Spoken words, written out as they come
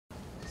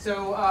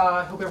So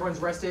hope everyone's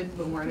rested, a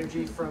little more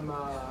energy from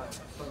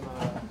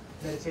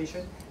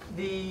meditation.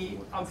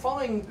 I'm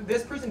following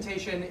this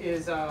presentation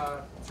is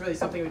it's really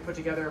something we put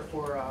together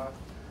for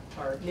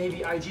our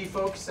Navy IG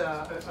folks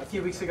a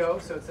few weeks ago,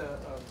 so it's a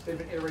bit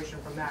of an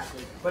iteration from that.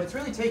 But it's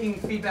really taking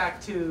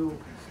feedback to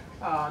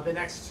the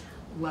next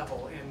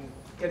level and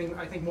getting,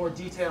 I think, more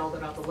detailed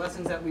about the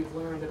lessons that we've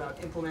learned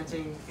about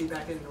implementing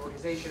feedback in an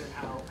organization and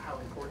how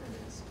important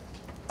it is.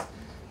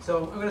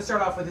 So I'm going to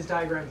start off with this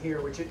diagram here,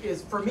 which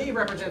is, for me,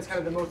 represents kind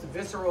of the most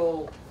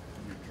visceral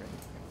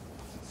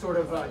sort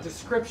of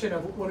description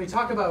of when we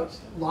talk about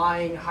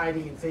lying,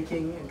 hiding, and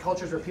faking in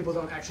cultures where people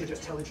don't actually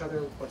just tell each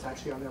other what's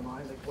actually on their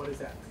mind. Like, what does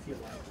that feel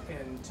like?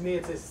 And to me,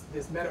 it's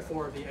this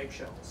metaphor of the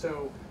eggshell.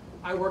 So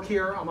I work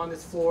here. I'm on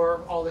this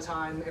floor all the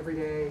time, every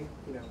day,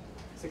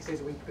 6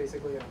 days a week,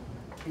 basically. I'm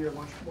here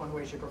one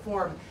way, shape, or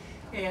form.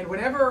 And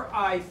whenever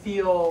I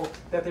feel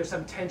that there's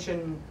some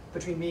tension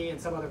between me and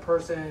some other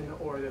person,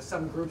 or there's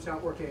some groups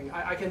not working,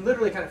 I can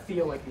literally kind of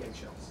feel like the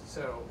eggshells.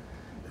 So,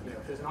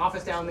 if there's an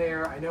office down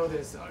there, I know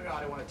this. Oh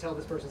God, I want to tell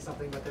this person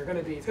something, but it's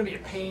going to be a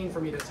pain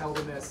for me to tell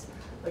them this.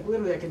 Like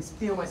literally, I can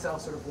feel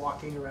myself sort of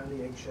walking around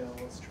the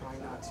eggshells, trying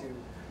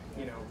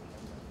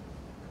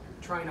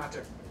not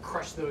to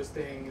crush those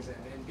things,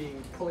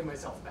 and pulling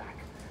myself back.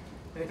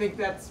 And I think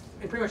that's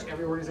in pretty much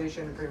every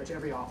organization, in pretty much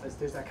every office,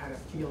 there's that kind of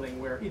feeling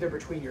where either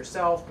between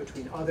yourself,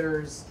 between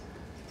others,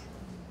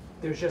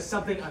 there's just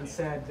something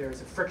unsaid, there's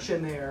a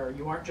friction there,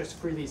 you aren't just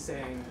freely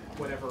saying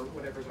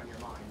whatever's on your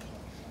mind.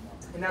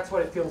 And that's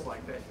what it feels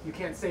like, that you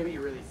can't say what you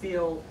really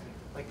feel,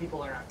 like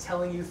people are not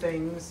telling you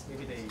things,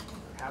 maybe they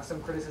have some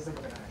criticism,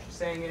 but they're not actually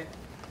saying it.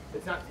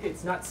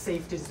 It's not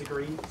safe to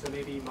disagree, so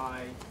maybe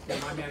my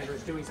manager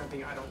is doing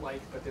something I don't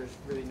like, but there's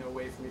really no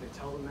way for me to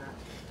tell them that.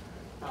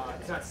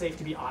 It's not safe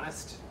to be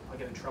honest. I'll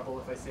get in trouble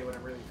if I say what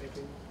I'm really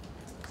thinking.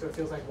 So it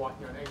feels like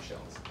walking on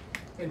eggshells.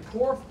 And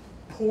poor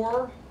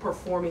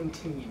performing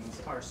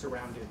teams are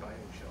surrounded by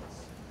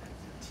eggshells.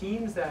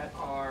 Teams that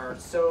are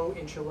so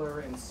insular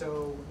and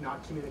so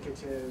not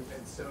communicative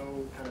and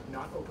so kind of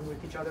not open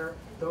with each other,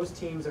 those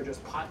teams are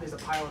just, there's a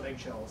pile of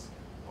eggshells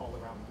all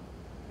around them.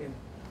 And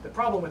the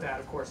problem with that,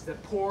 of course, is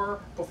that poor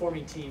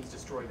performing teams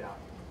destroy that.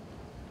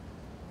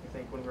 I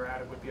think when we were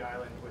out at Whidbey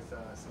Island with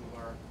some of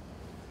our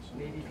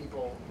Navy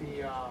people,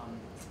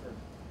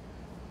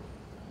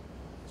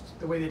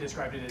 the way they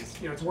described it is,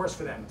 it's worse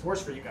for them. It's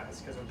worse for you guys,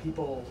 because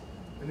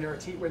when there are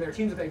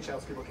teams with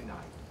eggshells, people can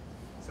die.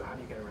 So how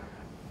do you get around that?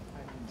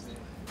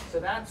 So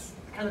that's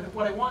kind of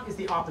what I want is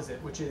the opposite,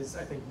 which is,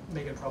 I think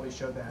Megan probably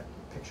showed that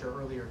picture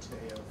earlier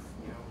today of,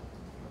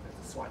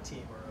 a SWAT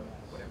team or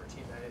whatever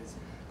team that is.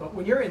 But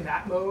when you're in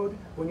that mode,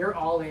 when you're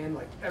all in,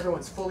 like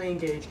everyone's fully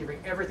engaged,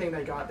 giving everything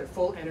they got, their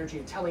full energy,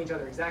 and telling each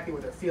other exactly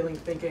what they're feeling,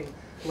 thinking,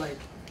 like,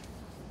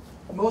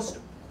 most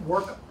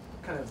work,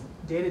 kind of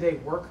day-to-day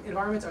work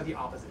environments are the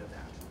opposite of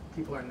that.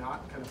 People are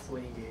not kind of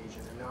fully engaged,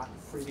 and they're not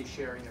freely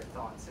sharing their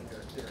thoughts and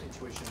their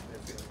intuition and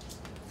their feelings.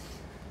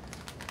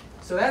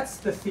 So that's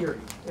the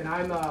theory. And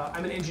I'm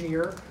an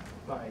engineer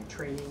by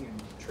training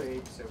and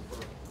trade, so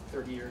for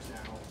 30 years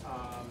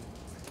now.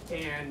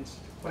 And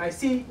when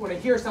I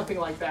hear something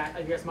like that,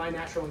 I guess my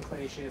natural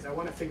inclination is I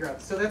want to figure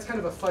out, so that's kind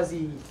of a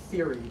fuzzy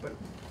theory, but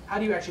how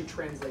do you actually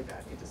translate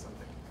that into something?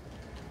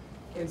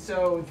 And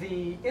so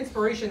the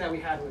inspiration that we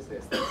had was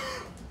this.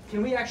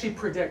 Can we actually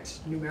predict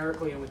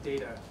numerically and with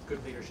data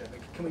good leadership?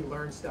 Like, can we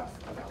learn stuff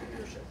about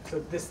leadership? So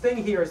this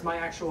thing here is my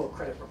actual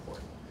credit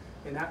report.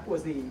 And that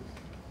was the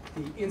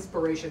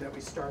inspiration that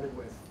we started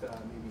with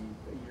maybe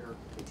a year,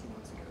 18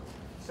 months ago.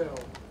 So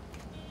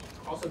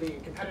also being a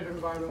competitive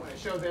environment, when I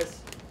showed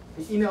this,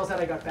 the emails that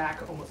I got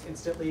back almost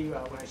instantly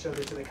when I showed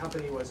it to the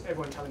company was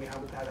everyone telling me how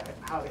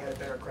they had a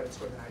better credit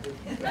score than I did.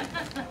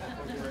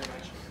 Thank you very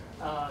much.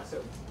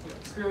 So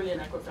Experian,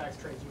 Equifax,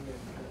 TransUnion,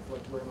 kind of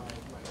looked where my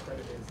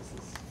credit is.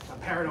 I'm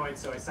paranoid,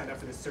 so I signed up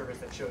for this service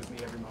that shows me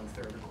every month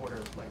or every quarter,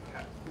 like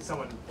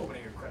someone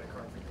opening a credit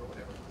card for you or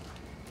whatever.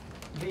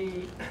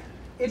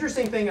 The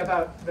interesting thing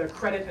about the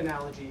credit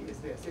analogy is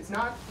this. It's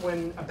not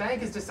when a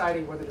bank is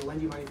deciding whether to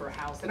lend you money for a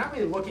house, they're not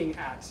really looking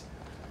at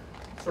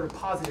sort of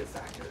positive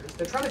factors.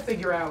 They're trying to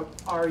figure out,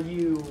 are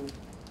you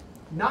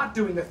not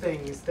doing the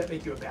things that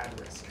make you a bad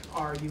risk?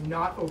 Are you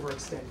not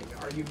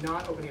overextending? Are you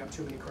not opening up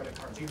too many credit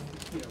cards? Are you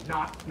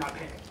not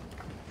paying?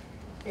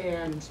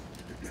 And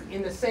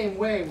in the same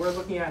way, we're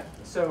looking at,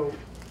 so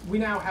we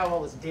now have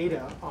all this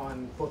data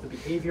on both the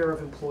behavior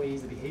of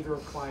employees, the behavior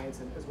of clients,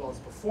 and as well as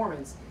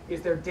performance.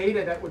 Is there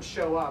data that would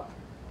show up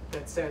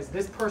that says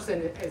this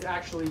person is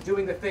actually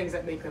doing the things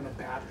that make them a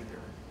bad leader?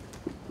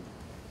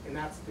 And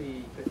that's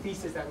the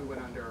thesis that we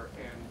went under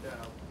and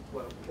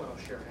what I'll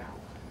share now.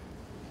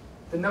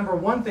 The number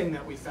one thing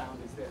that we found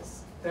is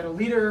this, that a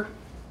leader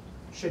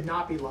should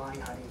not be lying,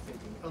 hiding, and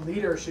faking. A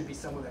leader should be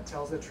someone that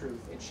tells the truth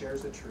and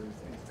shares the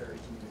truth and is very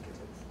communicative.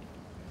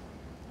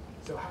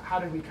 So how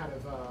did we kind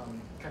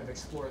of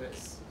explore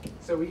this?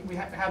 So we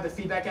have the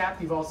feedback app.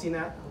 You've all seen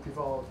that. I hope you've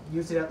all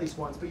used it at least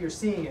once, but you're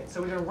seeing it.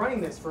 So we've been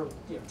running this for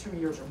 2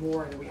 years or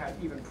more, and we had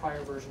even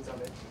prior versions of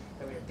it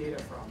that we have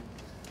data from.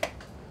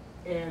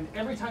 And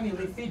every time you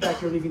leave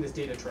feedback, you're leaving this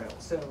data trail.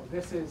 So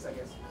this is, I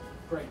guess,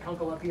 Greg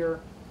Kunkel up here,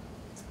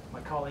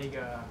 my colleague,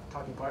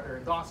 talking partner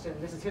in Boston.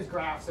 This is his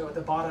graph. So at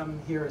the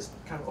bottom here is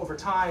kind of over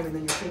time, and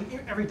then you're seeing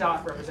every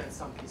dot represents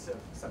some piece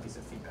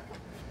of feedback.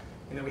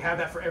 And then we have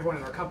that for everyone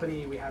in our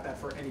company. We have that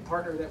for any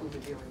partner that we've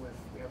been dealing with.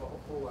 We have a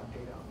whole lot of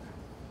data on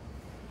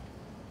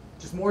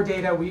that. Just more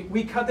data.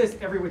 We cut this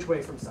every which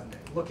way from Sunday,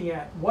 looking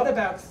at what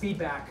about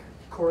feedback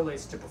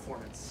correlates to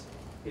performance.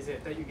 Is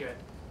it that you get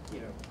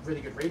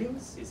really good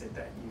ratings? Is it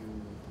that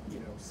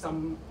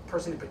some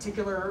person in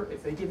particular,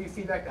 if they give you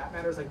feedback, that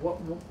matters? Like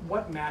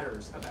what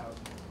matters about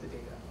the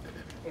data?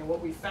 And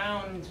what we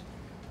found,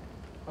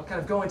 I'll kind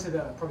of go into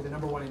probably the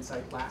number one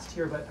insight last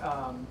here, but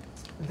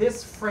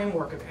this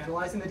framework of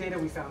analyzing the data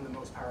we found the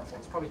most powerful.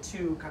 It's probably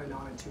two kind of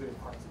non-intuitive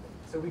parts of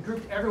it. So we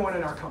grouped everyone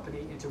in our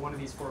company into one of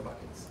these 4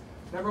 buckets.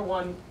 Number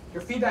one,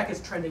 your feedback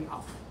is trending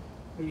up.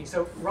 Meaning,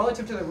 so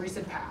relative to the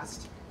recent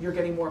past, you're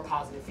getting more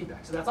positive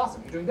feedback. So that's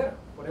awesome, you're doing better.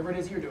 Whatever it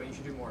is you're doing, you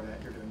should do more of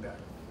that, you're doing better.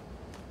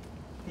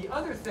 The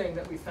other thing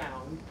that we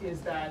found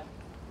is that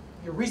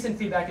your recent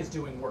feedback is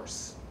doing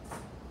worse.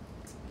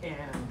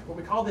 And what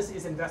we call this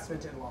is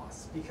investment in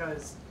loss,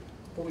 because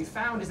what we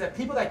found is that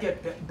people that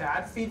get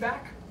bad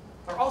feedback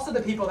are also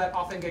the people that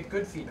often get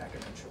good feedback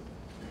eventually.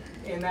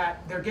 In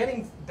that they're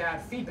getting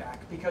bad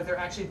feedback because they're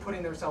actually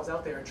putting themselves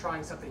out there and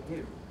trying something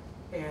new.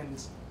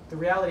 And the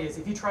reality is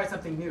if you try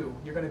something new,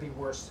 you're going to be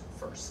worse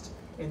first.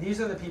 And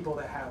these are the people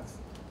that have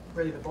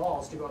really the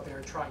balls to go out there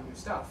and try new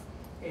stuff.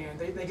 And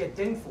they get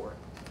dinged for it.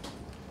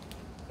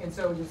 And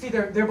so you see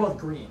they're both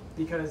green,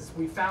 because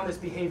we found this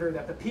behavior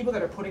that the people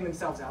that are putting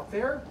themselves out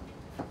there,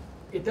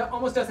 it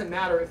almost doesn't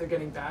matter if they're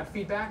getting bad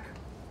feedback,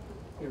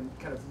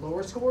 kind of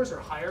lower scores or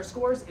higher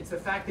scores. It's the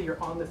fact that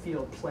you're on the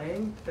field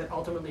playing that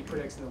ultimately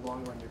predicts in the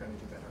long run you're going to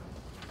do better.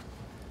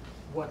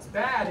 What's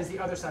bad is the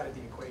other side of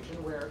the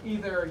equation, where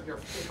either you're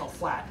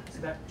flat, so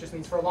that just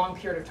means for a long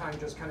period of time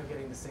you're just kind of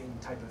getting the same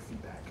type of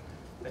feedback.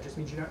 That just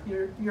means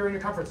you're in your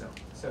comfort zone.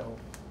 So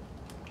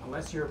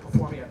unless you're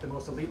performing at the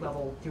most elite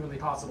level humanly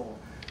possible,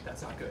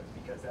 that's not good,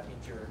 because that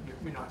means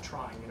you're not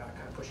trying, you're not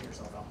kind of pushing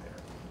yourself out there.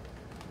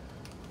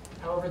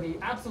 However, the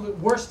absolute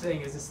worst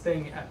thing is this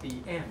thing at the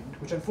end,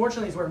 which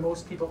unfortunately is where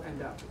most people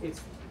end up. It's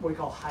what we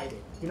call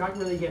hiding. You're not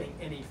really getting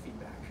any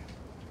feedback.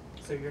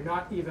 So you're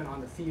not even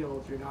on the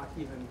field, you're not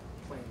even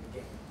playing the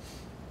game.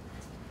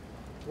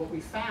 What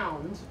we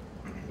found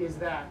is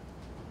that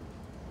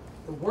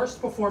the worst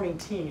performing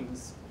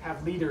teams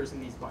have leaders in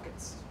these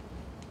buckets.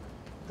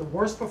 The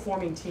worst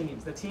performing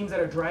teams, the teams that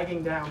are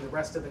dragging down the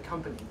rest of the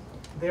company,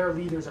 their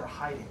leaders are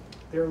hiding.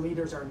 Their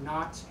leaders are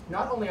not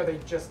only are they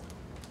just,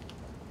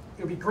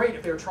 it would be great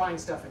if they were trying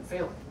stuff and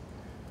failing.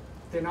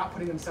 They're not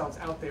putting themselves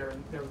out there,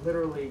 and they're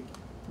literally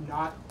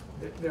not,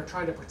 they're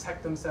trying to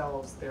protect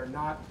themselves. They're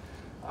not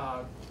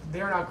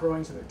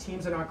growing, so their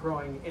teams are not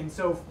growing. And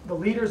so the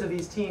leaders of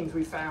these teams,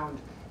 we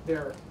found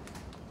their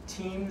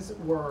teams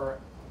were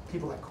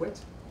people that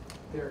quit.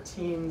 Their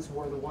teams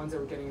were the ones that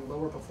were getting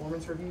lower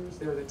performance reviews.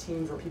 They were the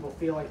teams where people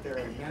feel like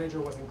their manager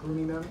wasn't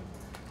grooming them.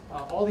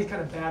 All these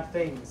kind of bad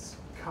things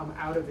come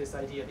out of this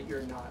idea that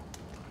you're not,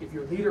 if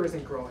your leader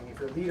isn't growing, if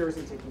your leader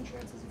isn't taking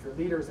chances, if your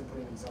leader isn't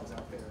putting themselves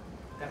out there,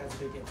 that has a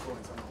big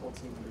influence on the whole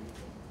team underneath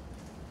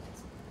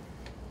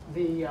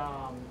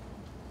them.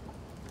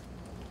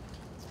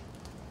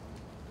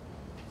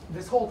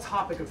 This whole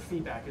topic of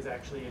feedback is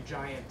actually a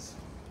giant,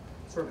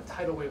 sort of a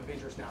tidal wave of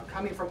interest now,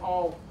 coming from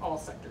all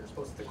sectors,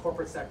 both the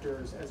corporate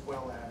sectors as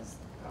well as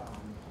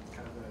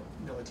kind of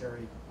the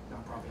military,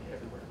 nonprofit,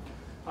 everywhere.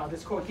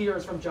 This quote here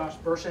is from Josh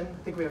Bersin.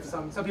 I think we have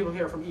some people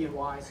here from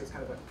E&Y, so it's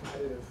kind of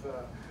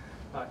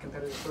a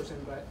competitive person.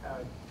 But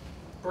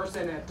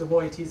Bersin at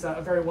Deloitte, he's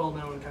a very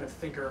well-known kind of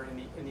thinker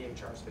in the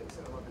HR space.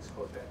 And I love this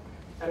quote that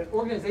at an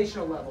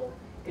organizational level,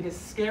 it is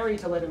scary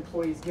to let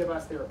employees give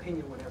us their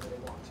opinion whenever they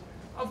want.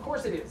 Of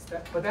course it is,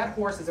 but that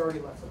horse has already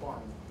left the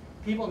barn.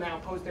 People now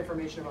post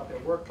information about their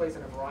workplace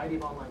on a variety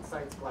of online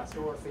sites,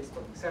 Glassdoor,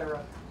 Facebook,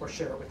 etc., or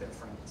share it with their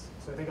friends.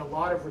 So I think a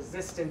lot of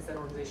resistance that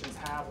organizations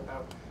have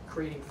about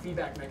creating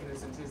feedback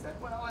mechanisms is that,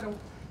 well, I don't,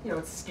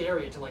 it's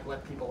scary to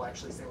let people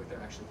actually say what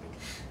they're actually thinking.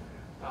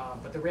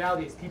 But the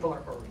reality is people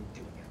are already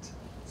doing it.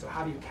 So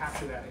how do you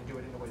capture that and do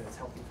it in a way that's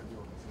healthy for the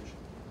organization?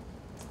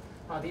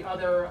 The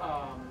other,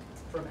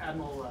 from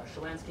Admiral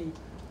Shalansky,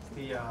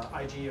 the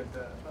IG of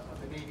the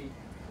Navy,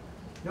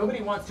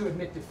 nobody wants to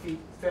admit defeat,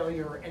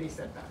 failure, or any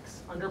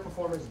setbacks.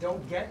 Underperformers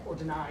don't get or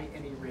deny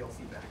any real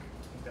feedback.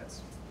 I think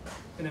that's,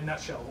 in a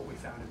nutshell, what we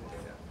found in the data.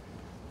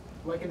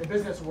 Like in the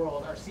business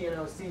world, our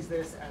CNO sees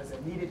this as a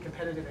needed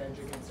competitive edge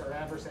against our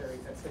adversaries.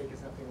 At stake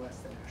is nothing less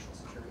than national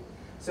security.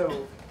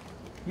 So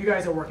you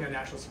guys are working on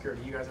national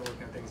security. You guys are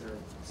working on things that are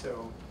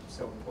so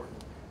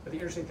important. But the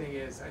interesting thing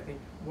is, I think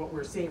what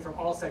we're seeing from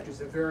all sectors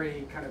is a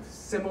very kind of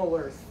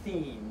similar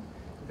theme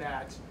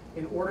that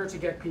in order to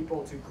get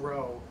people to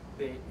grow,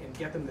 and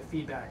get them the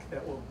feedback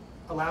that will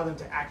allow them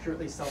to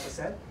accurately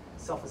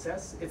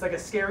self-assess. It's like a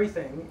scary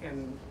thing,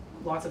 and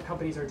lots of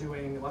companies are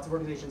doing, lots of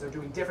organizations are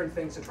doing different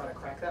things to try to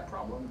crack that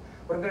problem.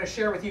 What I'm going to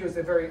share with you is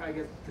the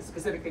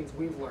specific things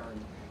we've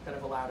learned that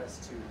have allowed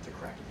us to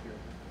crack it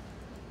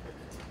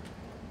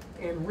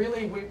here. And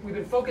really, we've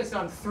been focused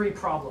on 3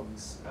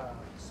 problems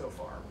so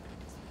far.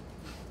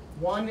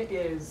 One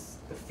is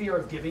the fear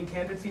of giving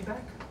candid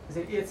feedback.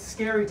 It's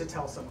scary to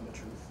tell someone the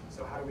truth,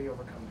 so how do we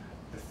overcome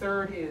that? The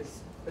third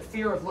is the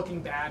fear of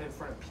looking bad in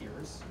front of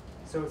peers.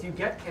 So if you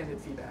get candid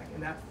feedback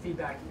and that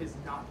feedback is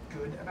not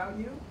good about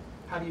you,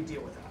 how do you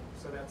deal with that?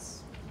 So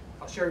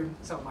I'll share you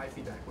some of my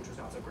feedback, which was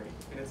not so great,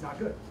 and it's not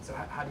good. So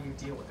how do you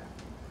deal with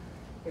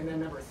that? And then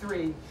number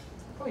 3,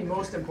 probably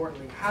most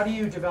importantly, how do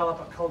you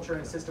develop a culture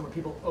and a system where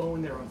people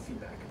own their own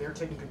feedback? They're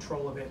taking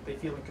control of it, they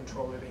feel in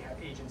control of it, they have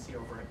agency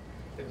over it,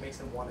 it makes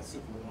them want to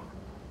seek more.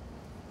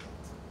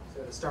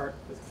 So to start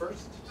with the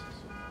first,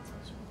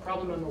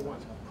 problem number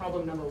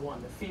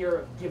one, the fear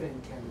of giving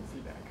candid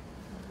feedback.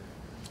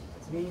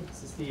 That's me.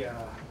 This is the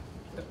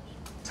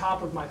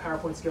top of my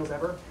PowerPoint skills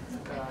ever.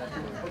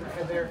 Put my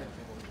head there.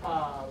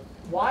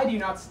 Why do you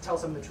not tell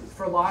someone the truth?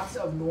 For lots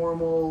of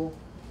normal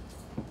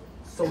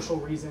social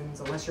reasons.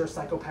 Unless you're a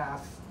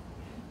psychopath,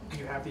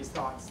 you have these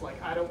thoughts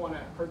like, I don't want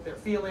to hurt their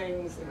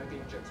feelings, am I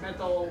being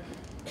judgmental,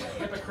 am I a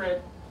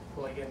hypocrite,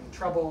 will I get in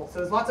trouble? So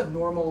there's lots of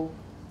normal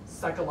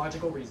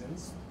psychological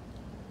reasons,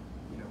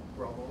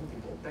 we're all normal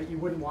people, that you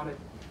wouldn't want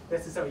to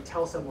necessarily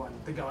tell someone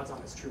the God's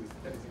honest truth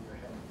that is in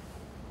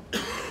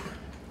your head.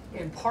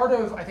 And part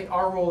of, I think,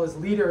 our role as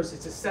leaders is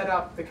to set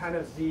up the kind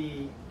of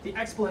the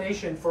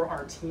explanation for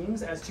our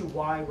teams as to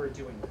why we're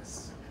doing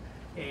this.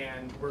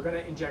 And we're going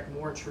to inject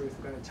more truth.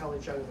 We're going to tell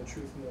each other the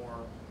truth more,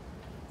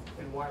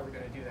 and why we're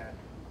going to do that.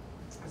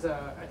 It's,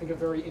 I think, a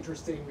very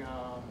interesting,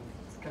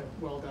 kind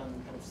of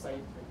well-done kind of site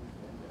and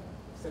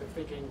set of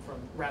thinking from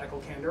Radical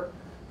Candor.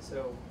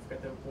 So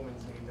I've got the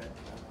woman's name that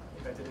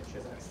invented it. She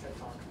has a nice TED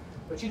Talk.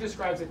 But she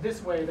describes it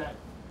this way, that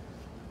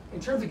in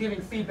terms of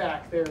giving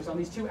feedback, there's on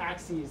these 2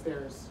 axes,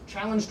 there's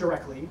challenge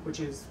directly, which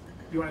is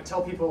you want to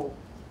tell people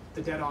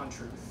the dead-on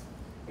truth.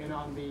 And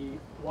on the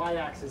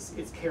y-axis,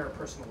 it's care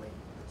personally.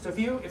 So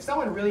if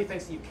someone really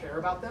thinks that you care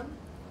about them,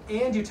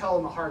 and you tell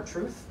them a hard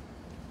truth,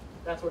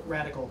 that's what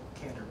radical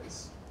candor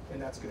is.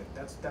 And that's good.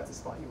 That's a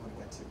spot you want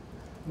to get to.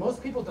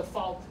 Most people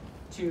default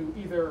to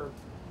either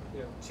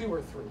 2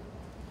 or 3.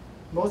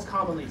 Most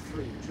commonly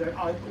 3,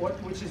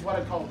 which is what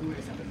I call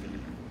Buddhist empathy.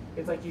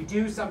 It's like you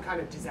do some kind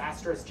of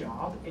disastrous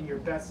job, and your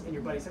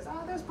buddy says,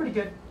 "Oh, that's pretty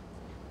good.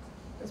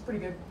 That's pretty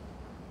good."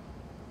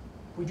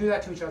 We do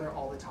that to each other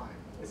all the time,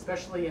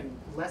 especially in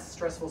less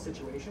stressful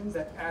situations.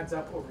 That adds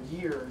up over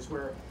years,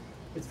 where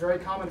it's very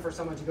common for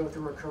someone to go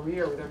through a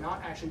career where they're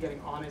not actually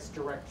getting honest,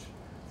 direct,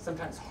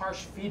 sometimes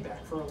harsh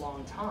feedback for a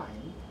long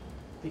time,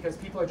 because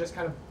people are just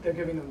they're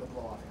giving them the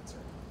blow-off answer.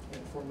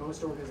 And for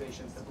most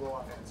organizations, the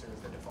blow-off answer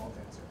is the default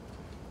answer.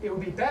 It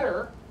would be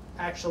better,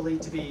 actually,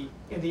 to be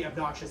in the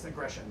obnoxious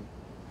aggression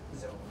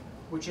zone,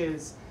 which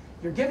is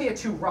you're giving it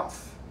too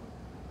rough.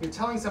 You're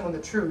telling someone the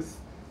truth.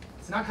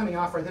 It's not coming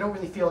off right. They don't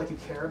really feel like you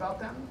care about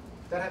them.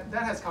 That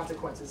has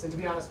consequences. And to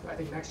be honest, I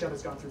think NextJump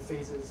has gone through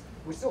phases.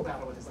 We still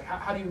battle with this. Like,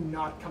 how do you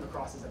not come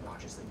across as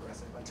obnoxiously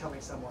aggressive by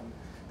telling someone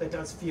that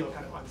does feel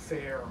kind of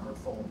unfair or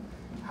hurtful?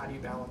 How do you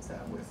balance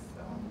that with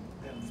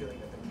them feeling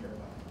that they care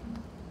about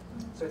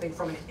it? So I think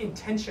from an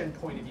intention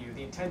point of view,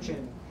 the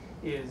intention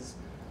is,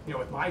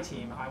 with my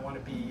team, I want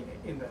to be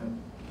in the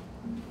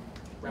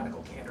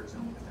radical candor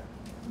zone with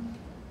them.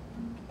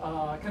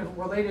 Kind of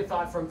related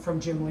thought from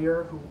Jim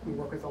Lear, who we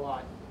work with a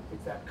lot.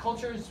 It's that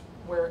cultures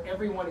where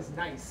everyone is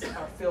nice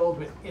are filled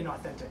with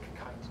inauthentic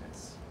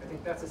kindness. I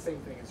think that's the same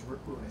thing as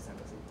ruinous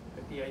empathy.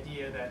 That the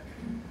idea that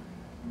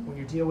when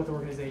you deal with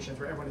organizations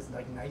where everyone is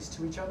nice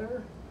to each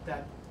other,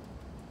 that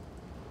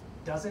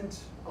doesn't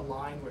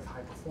align with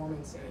high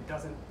performance, and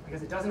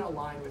because it doesn't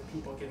align with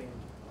people getting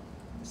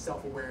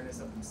self-awareness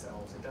of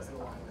themselves. It doesn't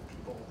align with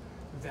people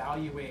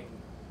valuing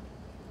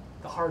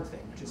the hard thing,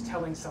 which is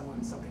telling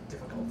someone something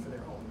difficult for their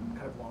own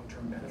kind of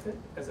long-term benefit,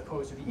 as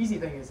opposed to the easy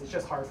thing is, it's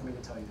just hard for me to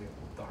tell you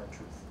the hard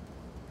truth.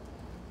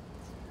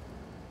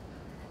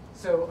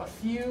 So a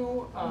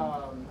few,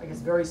 I guess,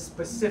 very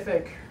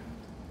specific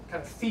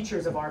kind of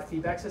features of our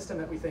feedback system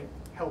that we think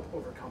help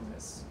overcome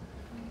this.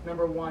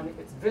 Number one,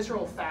 it's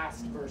visceral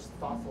fast versus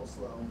thoughtful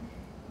slow.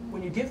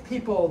 When you give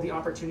people the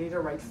opportunity to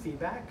write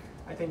feedback,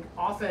 I think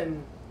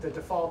often the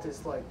default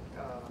is like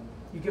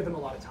you give them a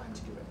lot of time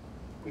to do it.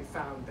 We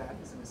found that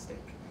is a mistake.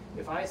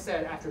 If I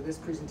said after this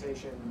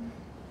presentation,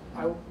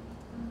 you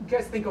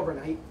guys think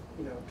overnight,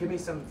 give me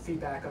some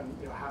feedback on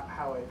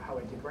how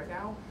I did right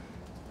now,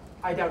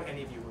 I doubt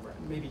any of you would write,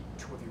 maybe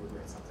 2 of you would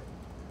write something.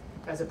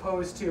 As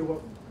opposed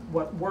to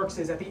what works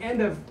is at the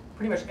end of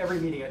pretty much every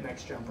meeting at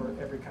NextJump,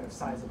 or every kind of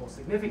sizable,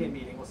 significant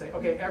meeting, we'll say,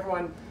 okay,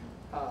 everyone,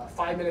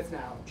 5 minutes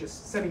now,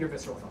 just send me your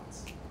visceral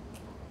thoughts.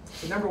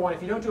 So number one,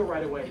 if you don't do it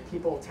right away,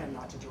 people tend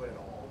not to do it at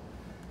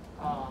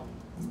all.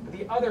 But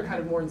the other kind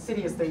of more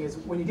insidious thing is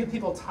when you give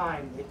people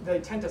time, they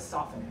tend to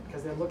soften it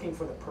because they're looking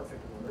for the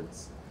perfect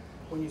words.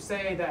 When you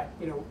say that,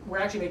 we're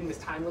actually making this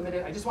time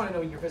limited, I just want to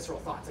know your visceral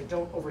thoughts, like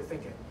don't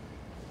overthink it.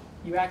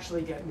 You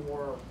actually get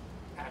more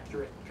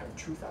accurate kind of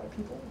truth out of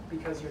people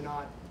because you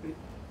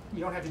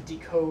don't have to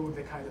decode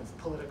the kind of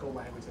political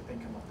language that they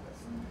come up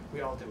with.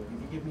 We all do it.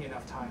 If you give me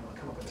enough time, I'll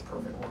come up with a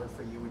perfect word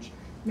for you, which,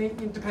 may,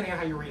 depending on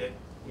how you read it,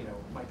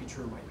 might be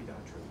true, might be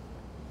not true.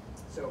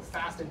 So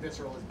fast and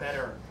visceral is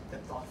better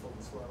than thoughtful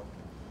and slow.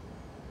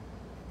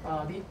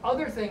 The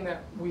other thing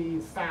that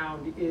we've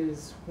found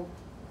is,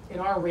 in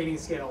our rating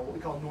scale, what we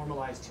call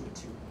normalized to a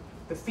 2.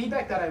 The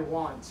feedback that I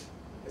want,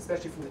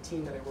 especially from the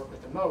team that I work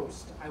with the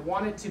most, I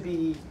want it to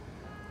be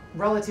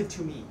relative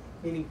to me,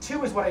 meaning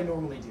 2 is what I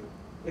normally do.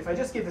 If I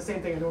just give the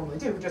same thing I normally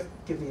do, just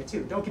give me a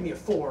 2. Don't give me a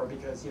 4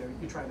 because you're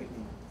trying to make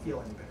me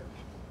feel any better.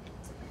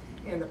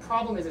 And the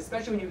problem is,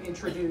 especially when you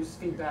introduce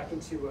feedback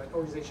into an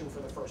organization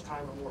for the first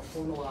time, or more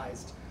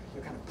formalized,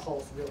 kind of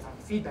pulse, real-time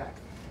feedback,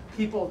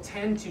 people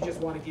tend to just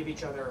want to give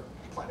each other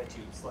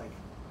platitudes. Like,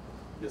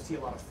 you'll see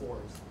a lot of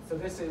 4s. So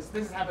this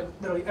has happened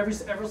literally every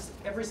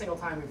single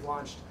time we've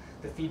launched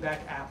the feedback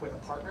app with a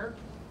partner.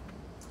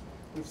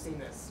 We've seen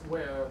this,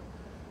 where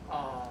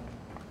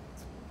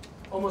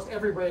almost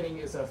every rating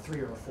is a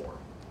 3 or a 4.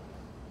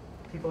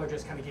 People are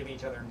just kind of giving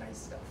each other nice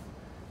stuff.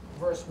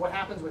 Versus what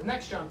happens with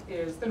NextJump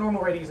is the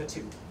normal rating is a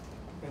 2,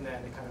 and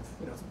then it kind of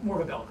it's more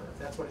of a bell curve.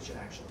 That's what it should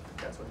actually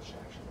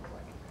look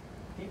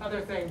like. The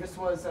other thing, this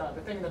was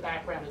the thing in the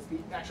background is the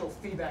actual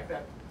feedback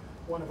that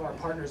one of our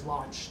partners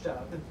launched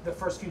the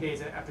first few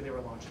days after they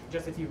were launching.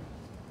 Just a little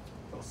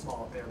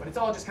small up there, but it's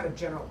all just kind of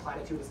general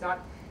platitude.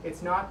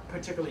 It's not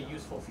particularly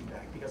useful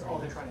feedback because all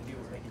they're trying to do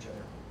is make each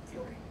other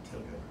feel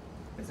good.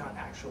 It's not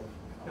actually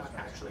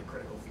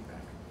critical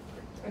feedback.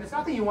 And it's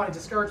not that you want to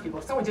discourage people.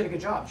 If someone did a good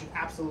job, you should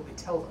absolutely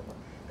tell them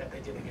that they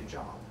did a good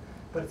job.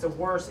 But it's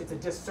a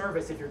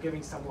disservice if you're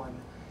giving someone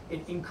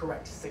an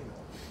incorrect signal.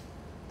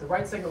 The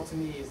right signal to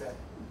me is that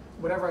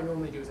whatever I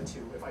normally do is a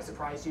 2. If I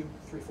surprised you,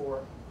 3,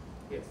 4.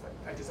 If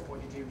I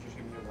disappointed you, just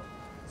give me a 1.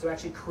 So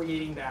actually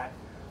creating that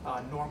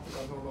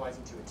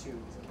normalizing to a 2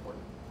 is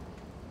important.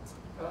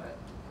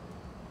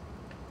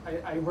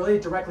 I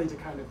relate directly to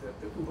kind of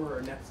the Uber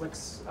or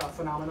Netflix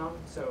phenomenon.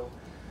 So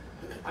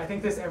I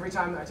think this every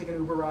time I take an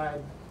Uber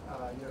ride,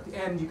 at the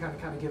end you kind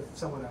of give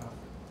someone a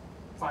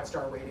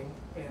 5-star rating,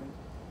 and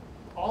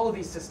all of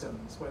these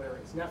systems, whether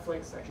it's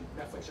Netflix, actually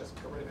Netflix just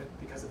got rid of it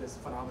because of this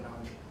phenomenon,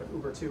 but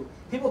Uber too,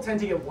 people tend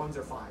to give 1s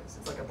or 5s.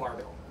 It's like a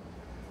barbell.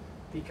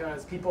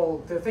 Because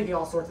they're thinking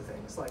all sorts of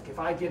things. Like if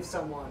I give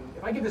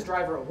this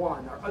driver a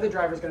 1, our other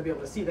driver's going to be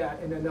able to see that,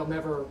 and then I'll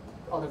never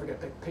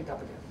get picked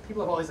up again.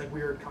 People have all these like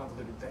weird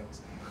convoluted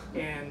things,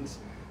 and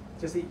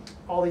just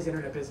all these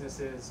internet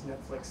businesses,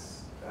 Netflix,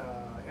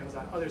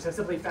 Amazon, others have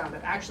simply found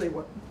that actually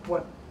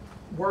what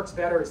works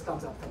better is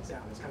thumbs up, thumbs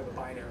down. It's kind of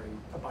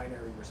a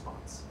binary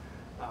response,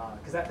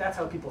 because that's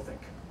how people think.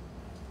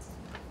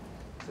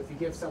 So if you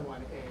give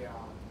someone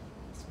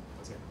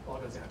all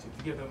it goes down to, if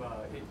you give them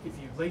if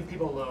you leave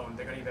people alone,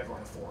 they're going to give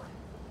everyone a 4.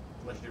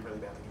 Unless you do really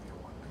bad, they give you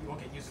a 1. You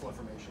won't get useful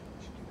information.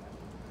 You should do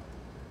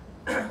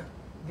that.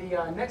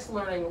 The next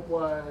learning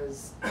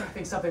was, I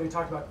think, something we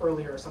talked about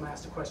earlier. Someone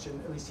asked a question,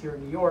 at least here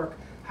in New York.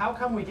 How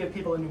come we give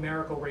people a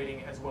numerical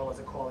rating as well as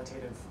a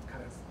qualitative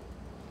kind of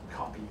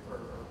copy or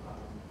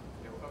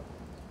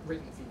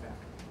written feedback?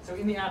 So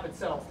in the app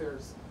itself,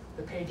 there's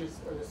the pages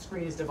or the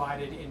screen is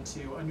divided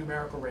into a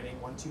numerical rating,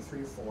 1, 2,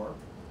 3, or 4.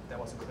 That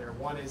wasn't clear.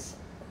 1 is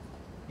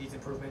needs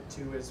improvement,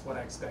 2 is what I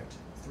expect,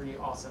 3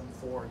 awesome,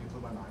 4 you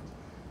blew my mind.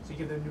 So you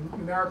give the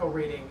numerical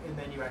rating and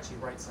then you actually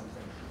write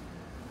something.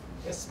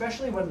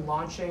 Especially when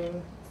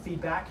launching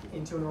feedback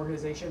into an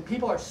organization,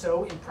 people are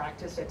so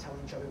impracticed at telling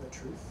each other the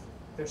truth.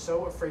 They're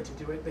so afraid to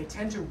do it. They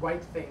tend to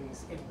write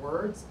things in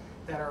words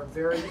that are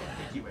very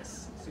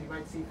ambiguous. So you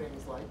might see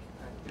things like,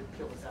 I did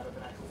peel this out of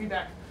an actual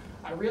feedback,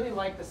 I really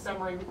like the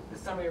summary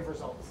of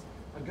results,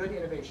 a good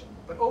innovation.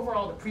 But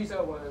overall, the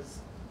Prezo was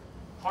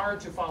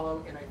hard to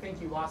follow, and I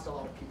think you lost a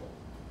lot of people.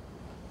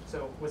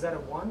 So was that a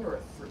 1 or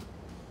a 3?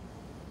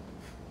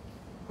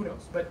 Who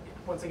knows? But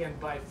once again,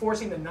 by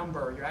forcing the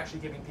number, you're actually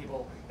giving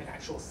people an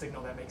actual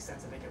signal that makes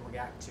sense that they can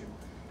react to,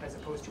 as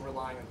opposed to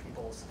relying on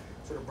people's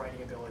sort of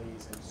writing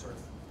abilities and sort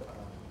of,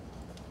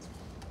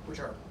 which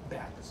are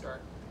bad to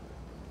start.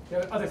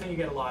 The other thing you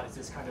get a lot is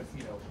this kind of,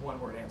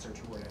 1-word answer,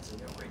 2-word answer,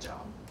 great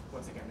job.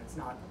 Once again, that's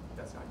not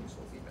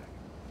useful feedback.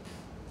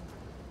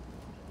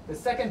 The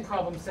second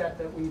problem set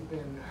that we've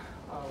been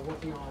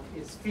working on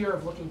is fear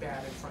of looking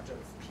bad in front of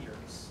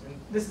peers. And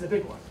this is a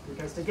big one,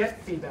 because to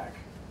get feedback,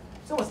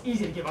 it's almost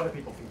easy to give other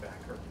people feedback,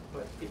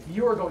 but if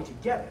you're going to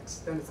get it,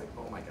 then it's like,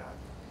 oh my God,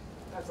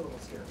 that's a little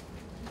scary.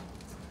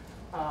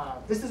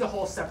 This is a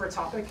whole separate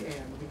topic,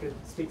 and we could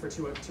speak for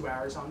 2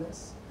 hours on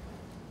this.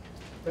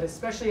 But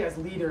especially as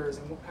leaders,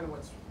 and kind of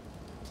what's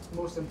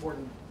most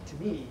important to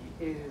me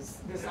is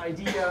this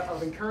idea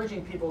of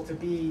encouraging people to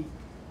be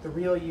the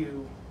real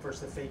you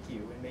versus the fake you,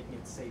 and making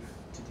it safe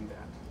to do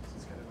that.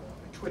 This is kind of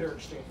a Twitter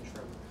exchange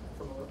from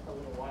a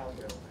little while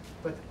ago.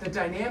 But the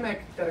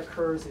dynamic that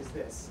occurs is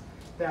this,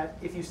 that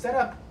if you set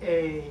up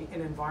an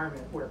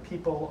environment where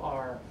people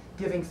are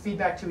giving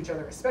feedback to each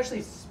other,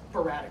 especially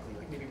sporadically,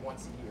 like maybe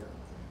once a year,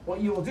 what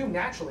you will do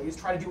naturally is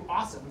try to do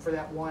awesome for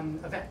that one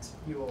event.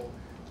 You will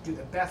do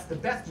the best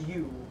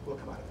you will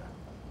come out of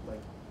that.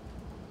 Like,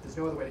 there's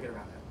no other way to get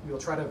around that. You'll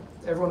try to,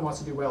 everyone wants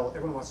to do well,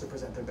 everyone wants to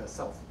present their best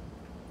self.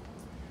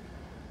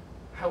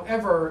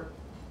 However,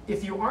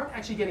 if you aren't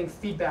actually getting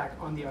feedback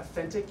on the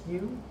authentic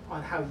you,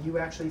 on how you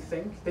actually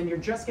think, then you're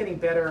just getting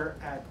better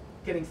at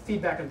getting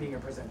feedback on being a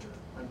presenter,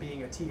 on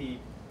being a TV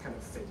kind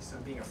of face,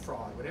 on being a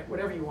fraud,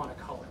 whatever you want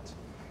to call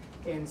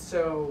it. And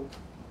so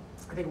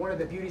I think one of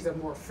the beauties of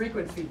more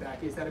frequent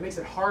feedback is that it makes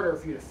it harder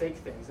for you to fake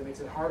things. It makes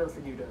it harder for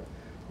you to,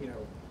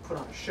 put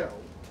on a show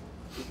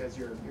because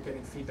you're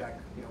getting feedback,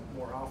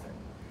 more often.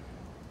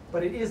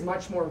 But it is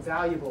much more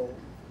valuable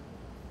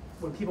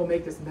when people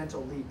make this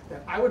mental leap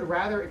that I would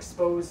rather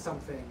expose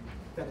something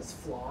that is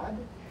flawed,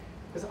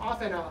 because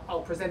often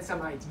I'll present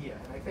some idea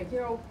and I think,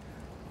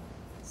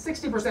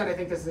 60% I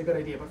think this is a good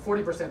idea, but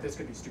 40% this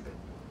could be stupid,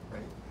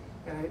 right?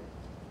 And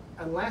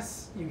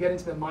unless you get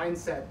into the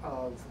mindset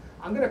of,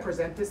 I'm going to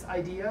present this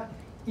idea,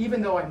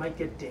 even though I might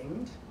get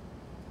dinged,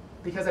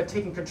 because I've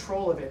taken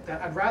control of it,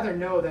 that I'd rather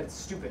know that it's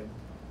stupid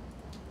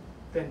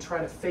than try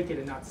to fake it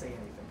and not say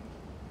anything.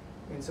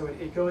 And so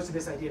it goes to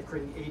this idea of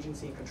creating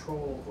agency and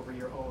control over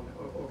your own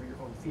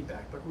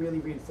feedback, but really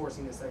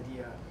reinforcing this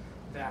idea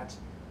that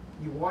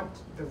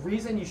the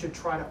reason you should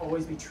try to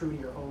always be true to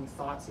your own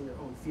thoughts and your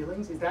own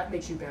feelings is that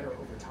makes you better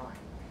over time.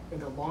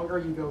 And the longer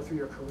you go through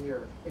your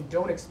career and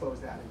don't expose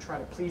that and try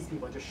to please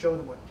people and just show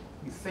them what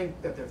you think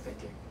that they're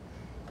thinking,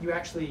 you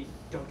actually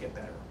don't get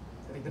better.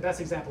 I think the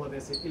best example of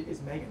this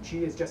is Megan.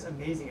 She is just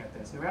amazing at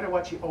this. No matter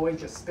what, she always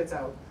just spits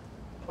out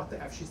what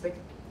the F she's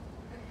thinking.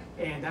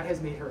 And that has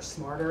made her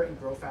smarter and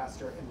grow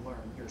faster and learn.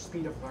 Your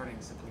speed of learning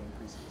simply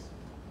increases.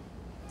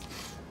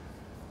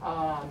 Did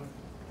I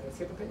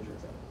skip a page or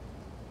is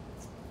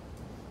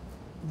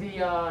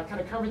that?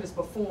 Kind of covered this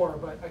before,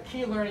 but a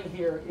key learning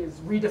here is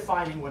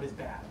redefining what is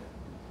bad.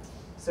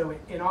 So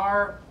in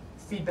our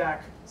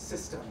feedback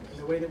system, in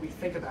the way that we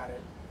think about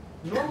it,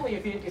 normally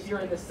if you're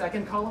in the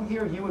second column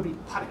here, you would be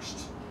punished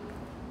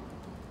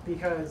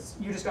because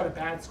you just got a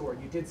bad score.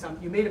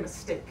 You made a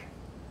mistake.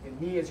 And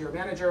me as your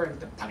manager, and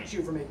to punish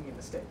you for making a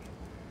mistake.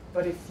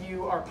 But if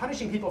you are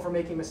punishing people for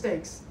making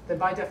mistakes, then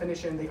by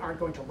definition, they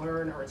aren't going to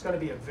learn, or it's going to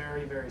be a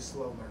very, very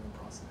slow learning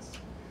process.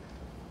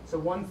 So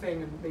one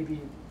thing, maybe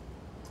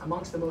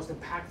amongst the most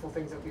impactful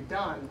things that we've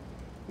done,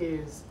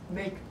 is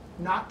make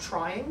not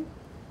trying,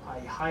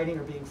 i.e. hiding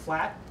or being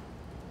flat,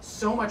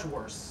 so much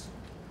worse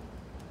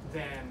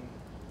than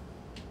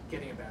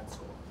getting a bad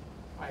score.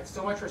 I have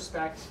so much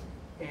respect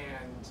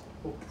and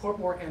will put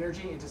more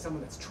energy into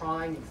someone that's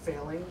trying and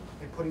failing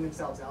and putting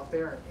themselves out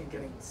there and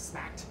getting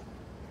smacked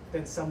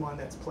than someone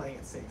that's playing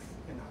it safe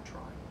and not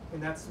trying.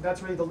 And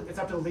that's really, it's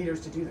up to the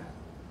leaders to do that.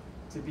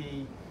 To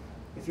be,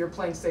 if you're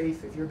playing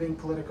safe, if you're being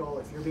political,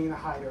 if you're being a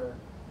hider,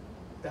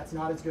 that's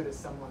not as good as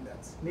someone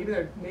that's,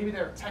 maybe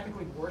they're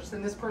technically worse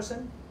than this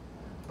person,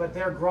 but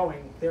they're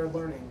growing, they're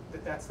learning,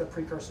 that's the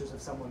precursors of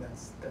someone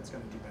that's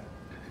going to do better.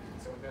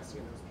 So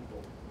investing in those people.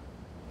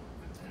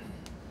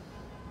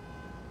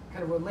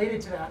 Kind of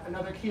related to that,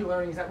 another key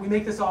learning is that we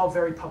make this all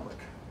very public.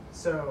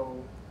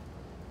 So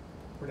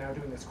we're now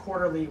doing this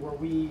quarterly where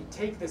we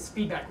take this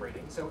feedback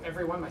rating. So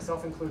everyone,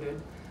 myself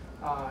included,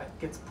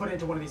 gets put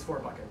into one of these 4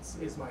 buckets.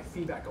 Is my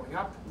feedback going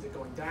up? Is it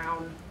going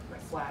down? Am I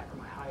flat?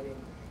 Am I hiding?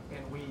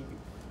 And we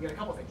get a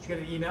couple things. You get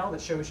an email that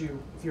shows you,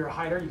 if you're a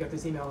hider, you get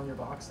this email in your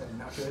box, and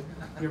not good.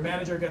 Your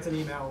manager gets an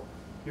email.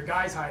 Your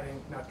guy's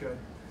hiding, not good.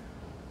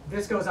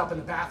 This goes up in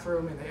the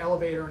bathroom, in the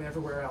elevator, and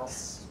everywhere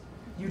else.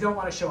 You don't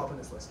want to show up on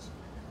this list.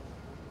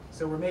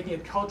 So we're making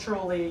it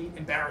culturally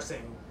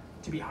embarrassing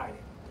to be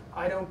hiding.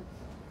 I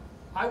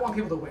want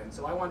people to win,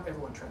 so I want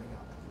everyone trending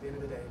up. At the end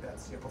of the day,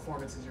 that's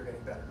performances, you're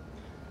getting better.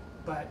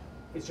 But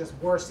it's just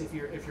worse if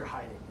you're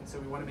hiding. And so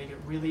we want to make it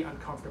really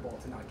uncomfortable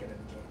to not get in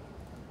the game.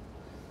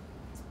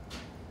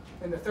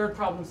 And the third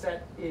problem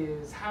set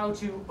is how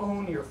to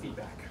own your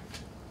feedback.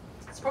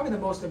 It's probably the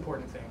most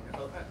important thing.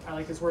 I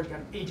like this word,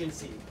 kind of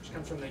agency, which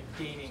comes from the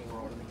gaming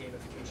world and the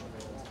gamification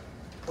world.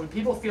 When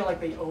people feel like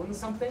they own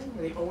something, and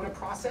they own a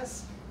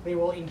process, they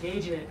will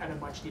engage in it at a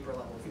much deeper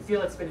level. If you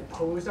feel it's been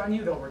imposed on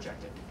you, they'll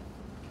reject it.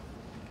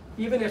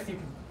 Even if you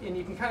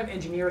can kind of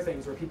engineer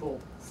things where people,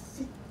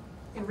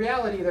 in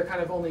reality, they're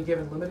kind of only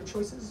given limited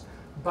choices,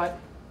 but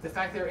the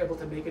fact they're able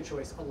to make a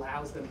choice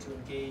allows them to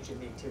engage in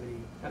the activity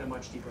at a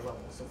much deeper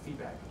level, so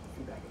feedback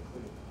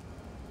included.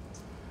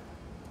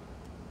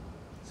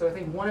 So I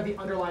think one of the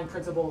underlying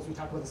principles, we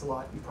talked about this a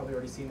lot, you've probably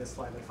already seen this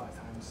slide like 5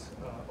 times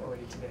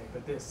already today,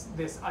 but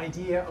this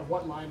idea of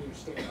what line are you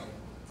standing in,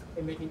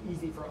 and making it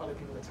easy for other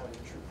people to tell you the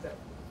truth. That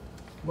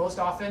most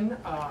often,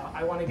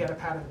 I want to get a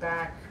pat on the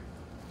back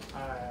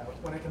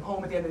when I come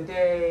home at the end of the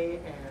day,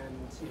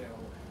 and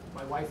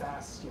my wife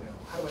asks,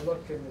 how do I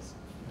look in this,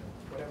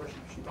 whatever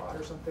she bought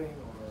or something, or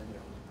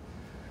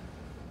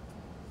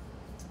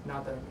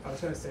not that I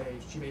was going to say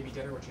she made me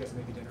dinner, which she hasn't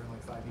made me dinner in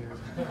like 5 years.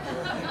 I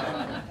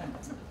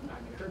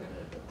made her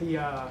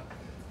dinner.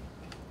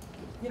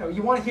 But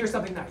you want to hear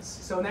something nice.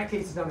 So in that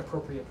case, it's not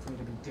appropriate for me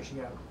to be dishing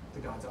out the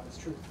God's honest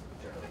truth.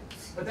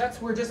 But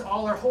that's where just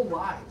all our whole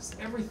lives,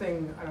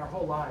 everything in our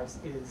whole lives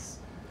is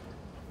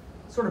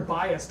sort of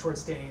biased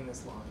towards staying in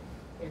this line.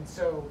 And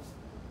so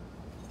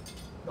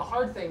the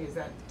hard thing is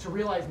that to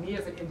realize me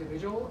as an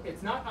individual,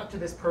 it's not up to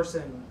this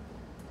person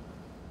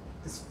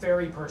this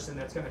fairy person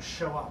that's going to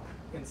show up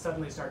and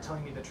suddenly start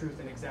telling me the truth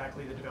in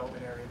exactly the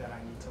development area that I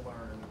need to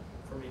learn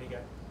for me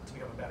to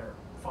become a better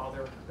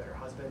father, a better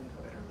husband,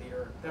 a better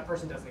leader. That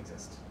person doesn't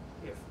exist.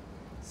 If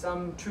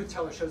some truth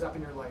teller shows up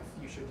in your life,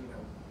 you should,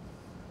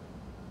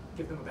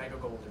 give them a bag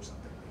of gold or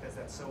something, because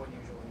that's so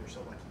unusual and you're so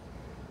lucky.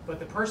 But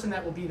the person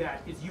that will be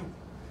that is you.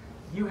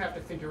 You have to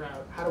figure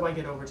out, how do I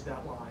get over to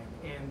that line?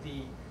 And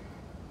the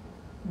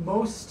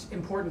most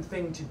important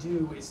thing to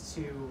do is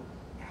to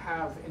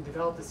have and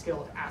develop the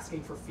skill of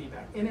asking for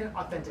feedback in an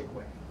authentic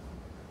way.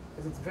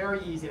 Because it's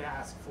very easy to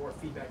ask for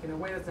feedback in a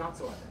way that's not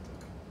so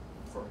authentic.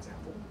 For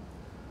example,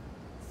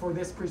 for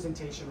this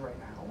presentation right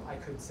now, I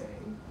could say,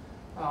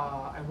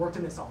 I worked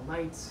in this all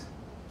night,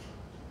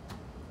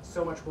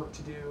 so much work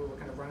to do, we're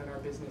kind of running our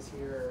business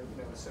here,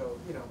 so,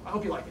 I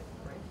hope you like it,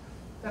 right?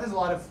 That has a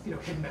lot of,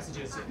 hidden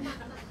messages, and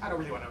I don't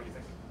really want to know what you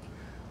think.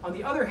 On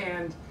the other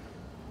hand,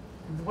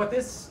 what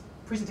this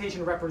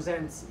presentation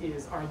represents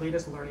is our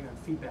latest learning on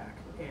feedback.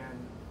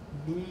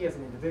 And me as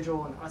an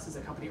individual and us as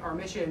a company, our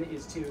mission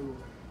is to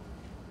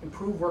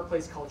improve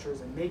workplace cultures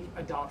and make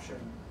adoption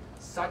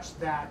such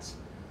that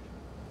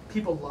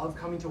people love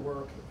coming to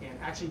work and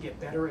actually get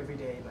better every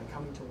day by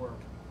coming to work.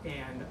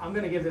 And I'm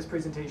going to give this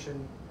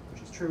presentation,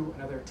 which is true,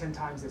 another 10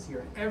 times this year.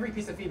 And every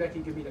piece of feedback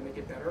you give me to make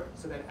it better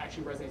so that it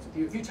actually resonates with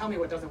you. If you tell me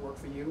what doesn't work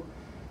for you,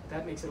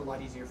 that makes it a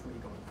lot easier for me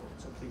going forward.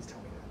 So please tell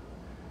me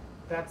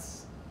that.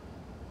 That's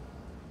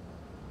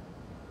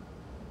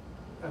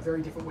a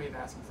very different way of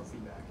asking for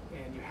feedback.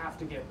 And you have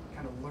to you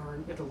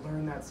have to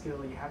learn that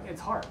skill.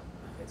 It's hard.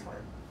 It's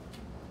hard.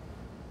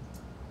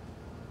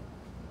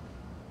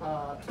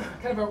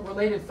 Kind of a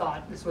related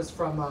thought. This was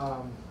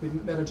from, we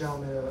met a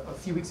gentleman a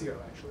few weeks ago,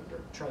 actually,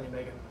 Charlie and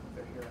Megan.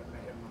 They're here. I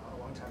met him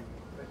a long time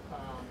ago.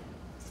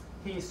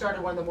 But he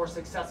started one of the more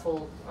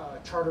successful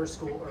charter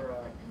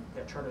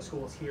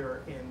schools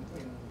here in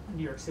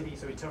New York City.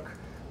 So he took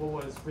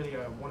what was really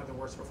one of the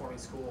worst performing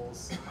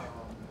schools. It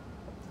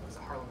was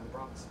Harlem and the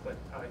Bronx, but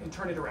and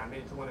turned it around,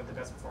 made it to one of the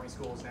best performing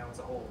schools now. It's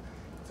a whole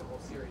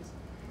series.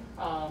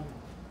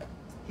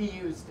 He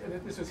used,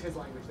 and this was his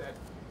language, that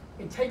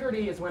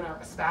integrity is when our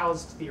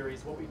espoused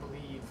theories, what we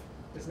believe,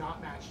 does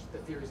not match the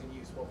theories in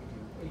use, what we do.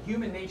 And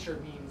human nature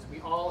means we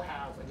all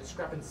have a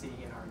discrepancy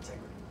in our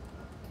integrity.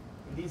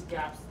 And these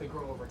gaps, they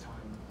grow over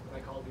time, what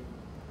I call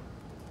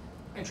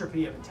the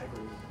entropy of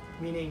integrity.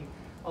 Meaning,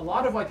 a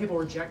lot of why people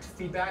reject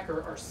feedback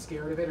or are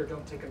scared of it or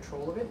don't take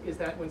control of it is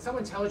that when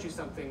someone tells you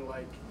something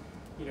like,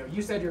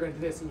 you said you're going to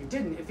do this and you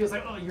didn't, it feels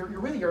like, oh,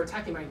 you're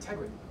attacking my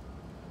integrity.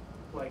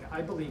 Like,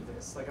 I believe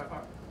this. Like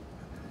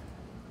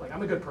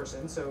I'm a good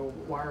person, so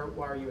why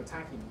are you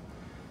attacking me?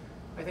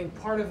 I think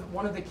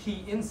one of the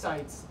key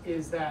insights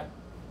is that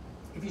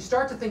if you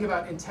start to think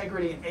about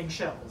integrity and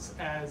eggshells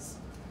as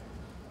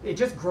it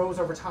just grows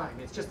over time.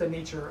 It's just the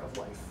nature of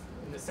life.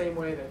 In the same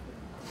way that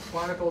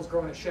barnacles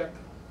grow in a ship,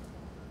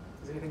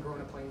 does anything grow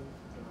in a plane?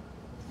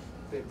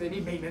 They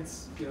need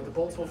maintenance. The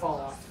bolts will fall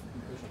off,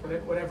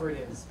 whatever it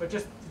is. But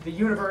just the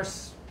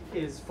universe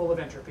is full of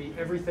entropy.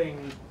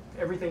 Everything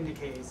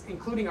decays,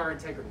 including our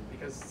integrity,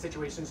 because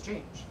situations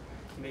change.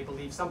 You may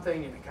believe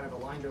something and it kind of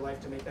aligned your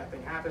life to make that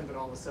thing happen, but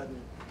all of a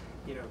sudden,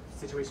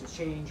 situations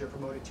change, you're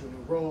promoted to a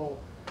new role.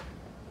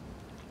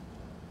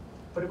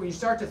 But when you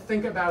start to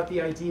think about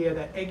the idea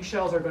that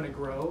eggshells are going to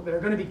grow, there are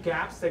going to be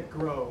gaps that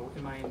grow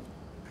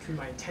between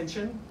my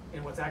intention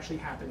and what's actually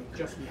happening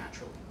just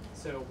naturally.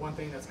 So one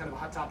thing that's kind of a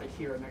hot topic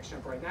here at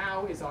NextJump right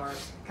now is our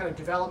kind of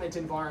development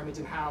environment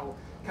and how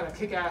kind of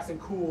kick-ass and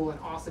cool and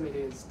awesome it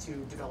is to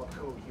develop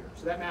code here.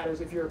 So that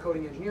matters. If you're a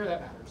coding engineer,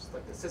 that matters.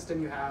 Like the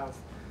system you have,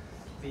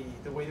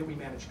 the way that we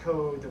manage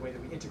code, the way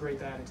that we integrate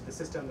that into the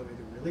system, the way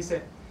that we release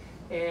it.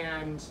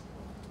 And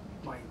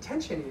my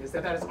intention is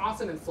that is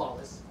awesome and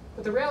flawless,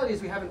 but the reality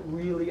is we haven't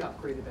really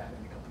upgraded that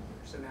in a couple of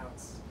years. So now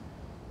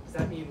does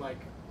that mean like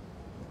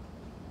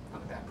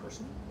I'm a bad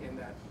person in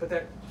that? But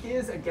that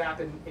is a gap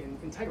in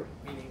integrity,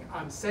 meaning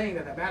I'm saying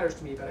that matters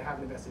to me, but I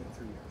haven't invested in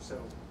 3 years.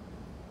 So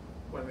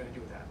what am I going to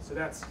do with that? So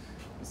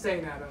I'm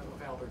saying that, I don't know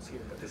if Albert's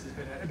here, but this has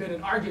been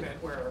an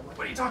argument where I'm like,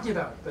 what are you talking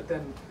about? But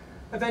then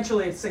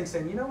eventually it sinks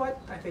in, you know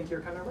what? I think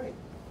you're kind of right.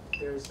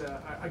 There's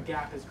a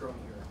gap is growing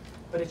here.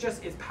 But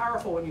it's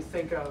powerful when you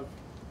think of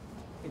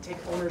and take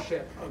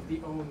ownership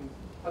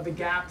of the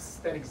gaps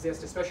that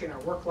exist, especially in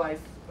our work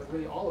life, but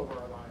really all over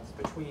our lives,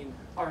 between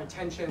our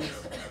intentions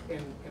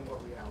and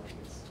what reality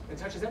is. It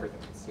touches everything.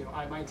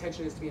 My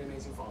intention is to be an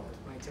amazing father.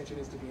 My intention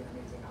is to be an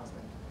amazing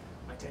husband.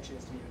 My intention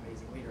is to be an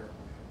amazing leader.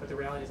 But the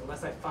reality is,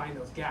 unless I find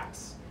those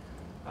gaps,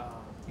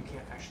 you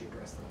can't actually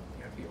address them.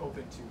 You have to be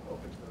open to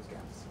those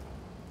gaps.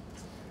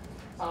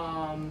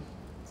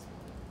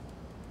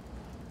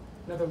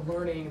 Another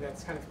learning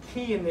that's kind of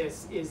key in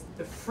this is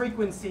the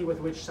frequency with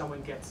which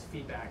someone gets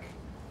feedback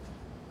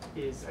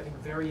is, I think,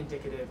 very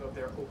indicative of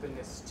their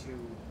openness to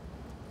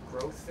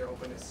growth, their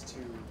openness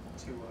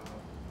to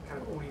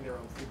kind of owning their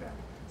own feedback.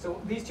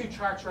 So these two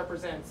charts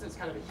represent as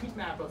kind of a heat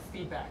map of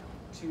feedback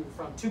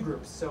from two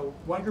groups. So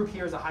one group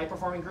here is a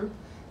high-performing group.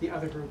 The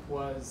other group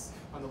was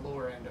on the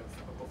lower end of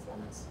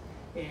performance.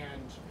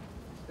 And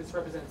this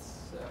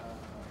represents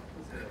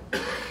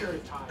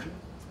period of time,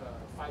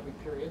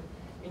 5-week period,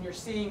 and you're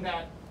seeing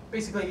that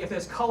basically if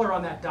there's color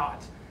on that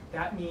dot,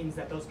 that means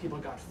that those people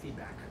got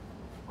feedback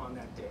on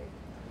that day.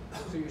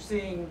 So you're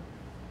seeing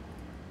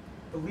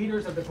the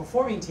leaders of the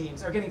performing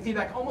teams are getting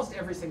feedback almost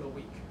every single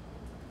week.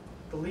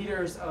 The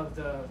leaders of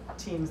the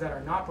teams that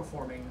are not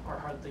performing are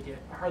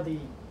hardly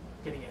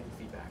getting any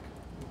feedback.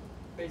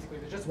 Basically,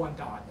 there's just one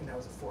dot, and that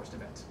was a forced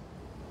event.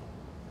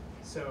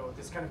 So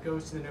this kind of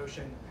goes to the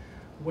notion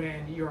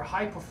when you're a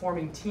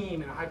high-performing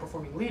team and a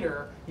high-performing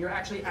leader, you're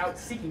actually out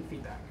seeking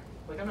feedback.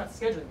 Like, I'm not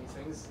scheduling these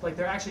things. Like,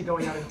 they're actually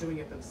going out and doing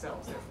it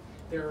themselves.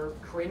 They're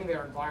creating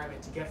their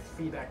environment to get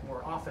feedback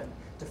more often,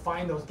 to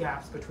find those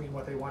gaps between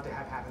what they want to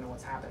have happen and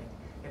what's happening,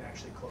 and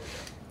actually close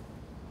them.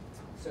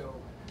 So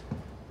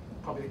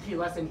probably the key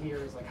lesson here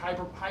is like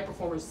high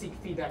performers seek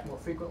feedback more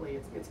frequently.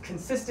 It's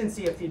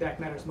consistency of feedback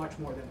matters much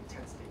more than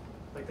intensity.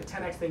 Like the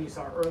 10x thing you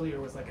saw earlier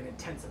was like an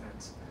intense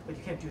event. Like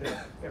you can't do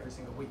that every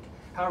single week.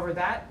 However,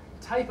 that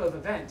type of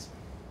event,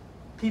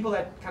 people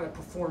that kind of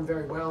perform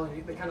very well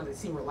and they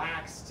seem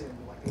relaxed and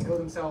like they know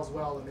themselves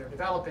well and they're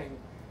developing,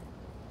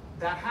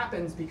 that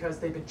happens because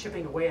they've been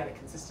chipping away at it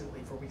consistently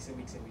for weeks and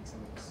weeks and weeks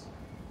and weeks.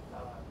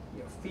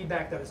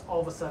 Feedback that is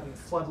all of a sudden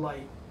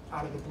floodlight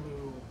out of the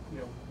blue,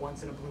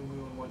 once in a blue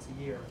moon, once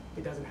a year,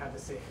 it doesn't have the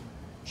same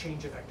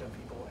change effect on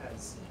people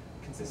as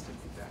consistent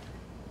feedback.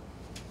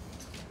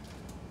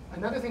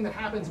 Another thing that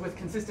happens with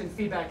consistent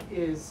feedback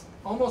is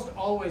almost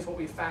always what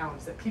we found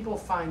is that people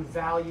find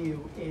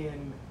value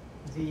in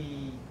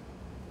the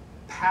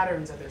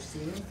patterns that they're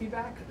seeing in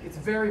feedback. It's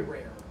very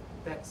rare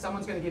that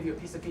someone's going to give you a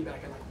piece of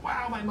feedback and like,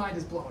 wow, my mind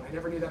is blown. I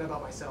never knew that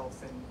about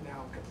myself, and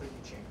now I'm completely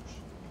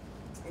changed.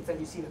 It's that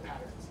you see the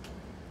patterns.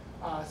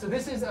 So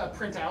this is a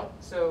printout.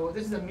 So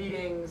this is a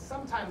meeting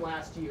sometime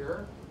last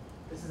year.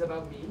 This is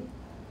about me.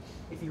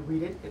 If you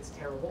read it, it's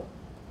terrible.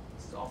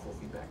 This is awful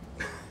feedback.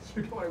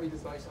 You don't want to read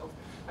this by yourself.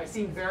 I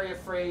seemed very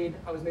afraid.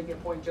 I was making a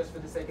point just for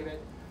the sake of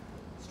it.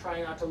 I was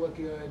trying not to look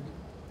good.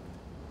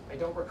 I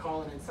don't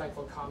recall an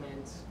insightful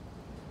comment.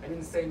 I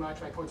didn't say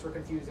much. My points were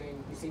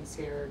confusing. You seemed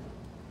scared.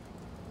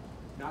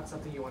 Not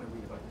something you want to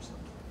read about yourself.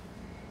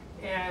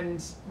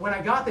 And when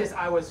I got this,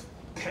 I was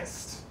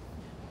pissed.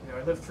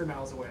 I lived 3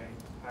 miles away.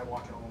 I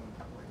walked home,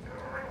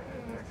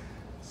 like,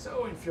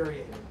 so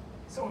infuriated,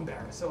 so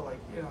embarrassed, so like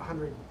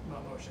 100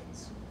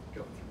 emotions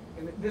going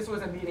through. And this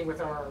was a meeting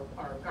with our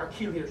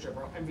key leadership,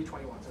 our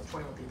MV21, so it's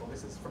 21 people.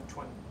 This is from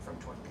 20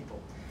 people.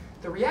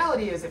 The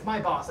reality is, if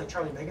my boss, like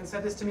Charlie Megan,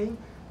 said this to me,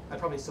 I'd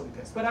probably still be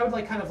pissed. But I would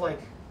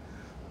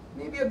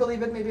maybe I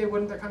believe it, maybe I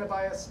wouldn't. They're kind of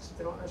biased.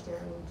 They don't understand.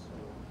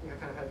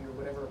 Kind of have your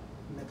whatever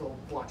mental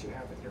blocks you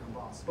have with your own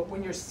boss. But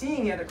when you're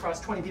seeing it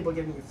across 20 people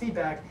giving you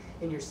feedback,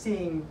 and you're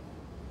seeing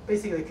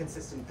basically a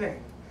consistent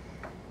thing,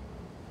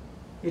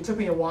 it took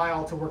me a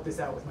while to work this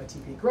out with my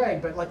TP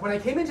Greg, but like when I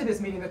came into this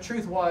meeting, the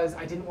truth was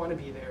I didn't want to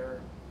be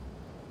there.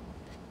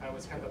 I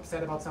was kind of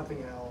upset about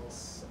something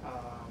else.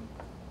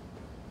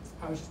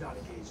 I was just not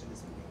engaged in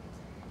this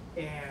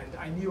meeting. And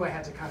I knew I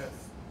had to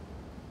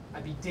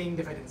I'd be dinged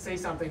if I didn't say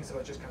something, so I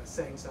was just kind of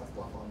saying stuff,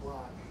 blah, blah,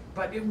 blah.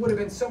 But it would have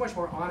been so much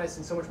more honest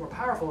and so much more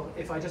powerful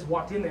if I just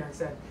walked in there and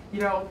said,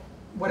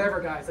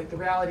 whatever guys, like the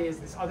reality is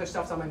this other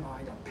stuff's on my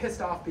mind. I'm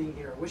pissed off being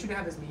here. I wish we could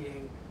have this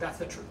meeting. That's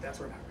the truth. That's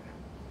where I'm at right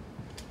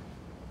now.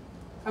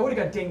 I would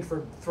have got dinged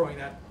for throwing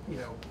that,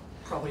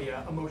 probably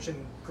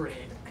emotion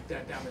grenade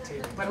down the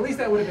table. But at least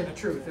that would have been the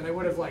truth, and I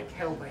would have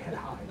held my head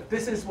high. But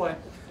this is what,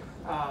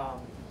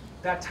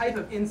 that type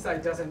of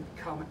insight doesn't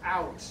come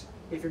out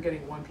if you're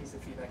getting one piece of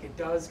feedback. It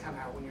does come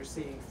out when you're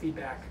seeing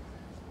feedback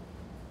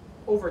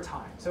over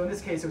time. So in this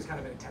case, it was kind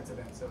of an intense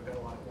event, so it got a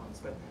lot at once.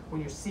 But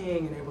when you're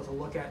seeing and able to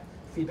look at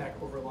feedback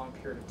over a long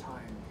period of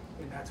time,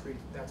 and that's where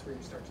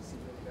you start to see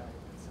really valuable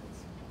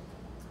insights.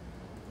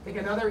 I think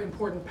another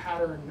important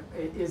pattern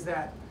is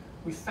that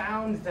we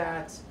found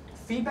that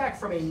feedback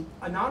from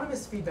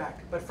anonymous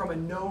feedback, but from a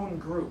known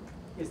group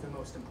is the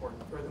most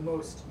important, or the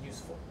most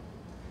useful.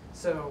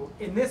 So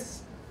in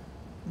this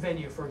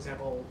venue, for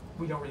example,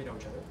 we don't really know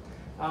each other.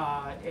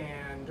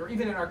 Or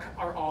even in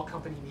our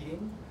all-company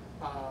meeting,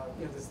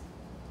 there's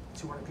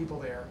 200 people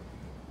there.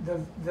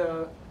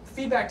 The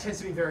feedback tends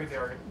to be very,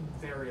 very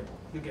variable.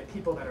 You get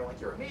people that are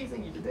like, you're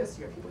amazing, you did this.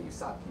 You get people, you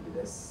suck, you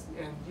did this.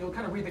 And you'll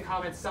kind of read the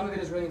comments. Some of it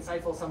is really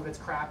insightful, some of it's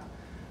crap.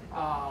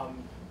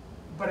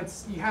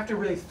 But you have to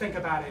really think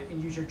about it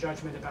and use your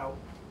judgment about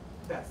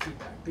that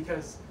feedback.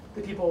 Because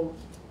the people,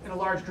 in a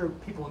large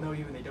group, people know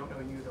you and they don't know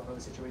you. They'll know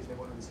the situation, they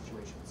won't know the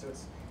situation. So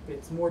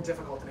it's more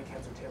difficult to make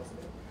heads or tails of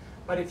it.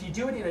 But if you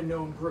do it in a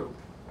known group,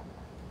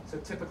 so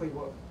typically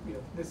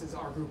this is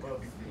our group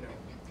of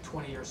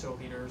 20 or so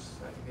leaders.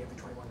 I think the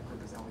MV21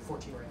 group is only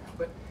 14 right now,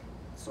 but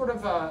sort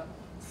of a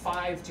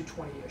 5 to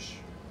 20-ish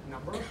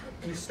number.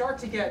 You start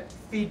to get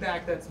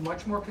feedback that's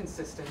much more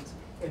consistent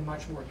and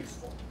much more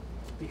useful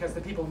because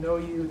the people know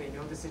you, they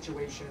know the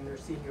situation, they're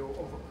seeing you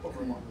over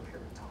a longer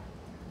period of time.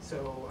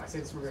 So I say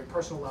this from a very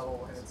personal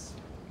level, and it's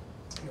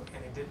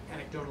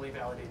anecdotally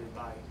validated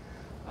by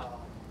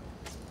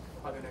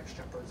other next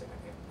jumpers and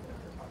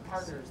other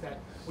partners that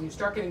when you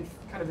start getting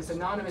kind of this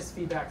anonymous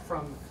feedback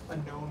from a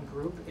known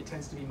group, it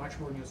tends to be much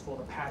more useful.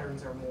 The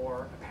patterns are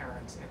more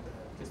apparent, and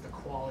just the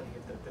quality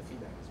of the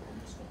feedback is more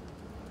useful.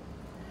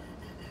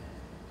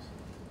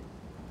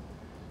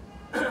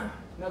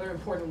 Another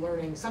important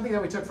learning, something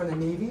that we took from the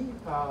Navy,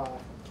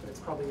 but it's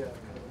probably a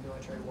kind of a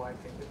military-wide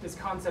thing, but this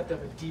concept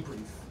of a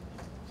debrief.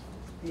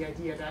 The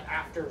idea that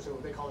after, so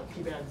they call it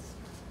PBEDS,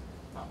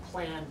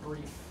 plan,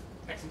 brief,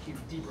 execute,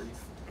 debrief.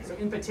 So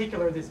in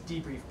particular, this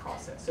debrief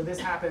process. So this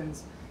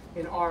happens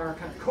in our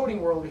kind of coding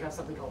world. We have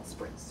something called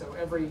sprints. So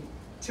every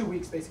 2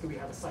 weeks, basically, we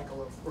have a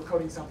cycle of we're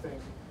coding something.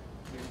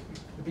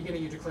 At the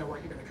beginning, you declare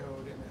what you're going to code,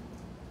 and then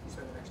you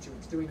spend the next 2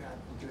 weeks doing that.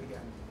 You do it again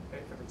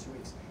every 2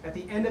 weeks. At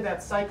the end of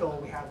that cycle,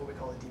 we have what we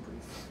call a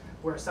debrief,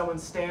 where someone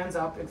stands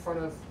up in front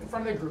of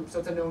the group, so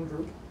it's a known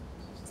group,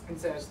 and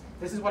says,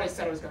 "This is what I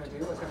said I was going to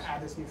do. I was going to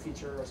add this new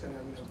feature. I was going to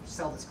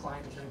sell this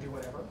client. I was going to do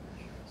whatever."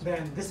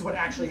 Then this is what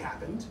actually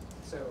happened.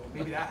 So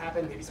maybe that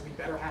happened, maybe something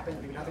better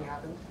happened, maybe nothing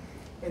happened.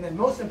 And then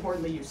most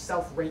importantly, you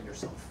self-rate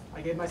yourself.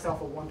 I gave myself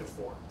a 1 to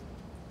 4.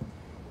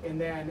 And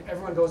then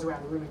everyone goes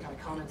around the room and kind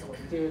of comments on what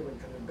you did, what you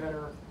could have done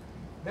better.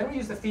 Then we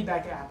use the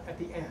feedback app at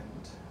the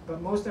end. But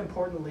most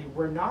importantly,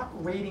 we're not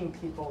rating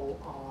people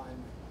on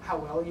how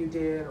well you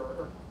did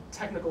or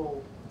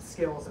technical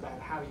skills about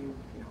how you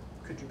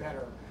could do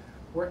better.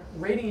 We're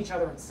rating each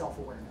other in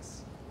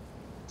self-awareness.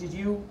 Did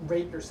you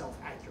rate yourself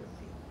accurately?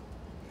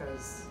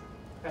 Because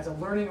as a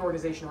learning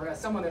organization, or as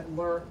someone that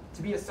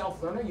to be a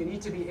self-learner, you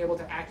need to be able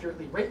to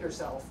accurately rate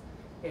yourself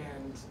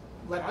and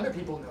let other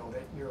people know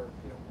that you're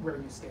where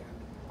you stand.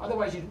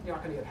 Otherwise, you're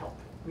not going to get help.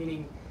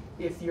 Meaning,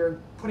 if you're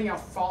putting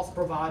out false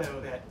bravado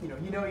that you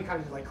kind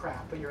of did like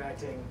crap, but you're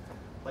acting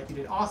like you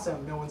did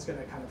awesome, no one's going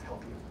to kind of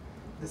help you.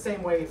 The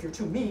same way, if you're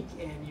too meek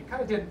and you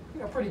kind of did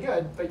pretty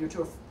good, but you're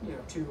too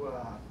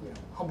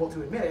humble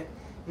to admit it,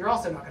 you're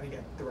also not going to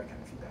get the right kind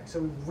of feedback.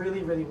 So we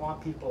really, really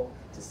want people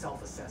to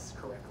self-assess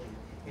correctly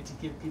and to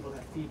give people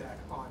that feedback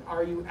on,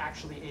 are you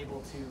actually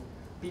able to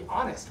be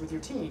honest with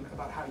your team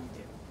about how you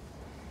did?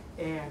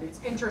 And it's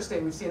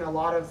interesting, we've seen a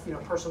lot of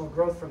personal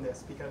growth from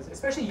this, because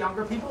especially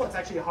younger people, it's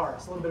actually hard.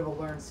 It's a little bit of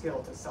a learned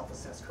skill to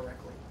self-assess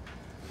correctly.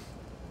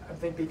 I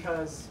think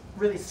because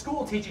really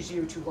school teaches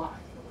you to lie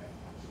in a way.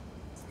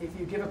 If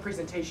you give a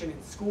presentation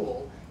in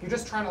school, you're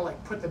just trying to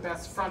put the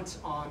best front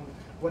on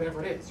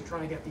whatever it is. You're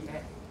trying to get the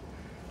A.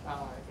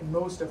 And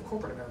most of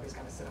corporate America is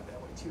kind of set up that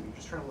way too. You're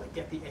just trying to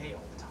get the A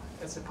all the time,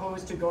 as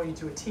opposed to going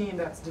into a team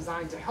that's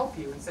designed to help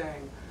you and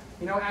saying,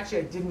 actually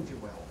I didn't do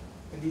well,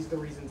 and these are the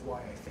reasons why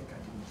I think I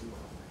didn't do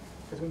well.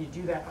 Because when you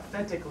do that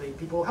authentically,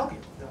 people will help you.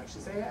 They'll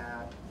actually say,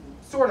 yeah,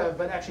 sort of,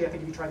 but actually I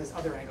think if you try this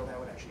other angle, that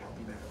would actually help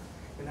you better.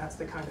 And that's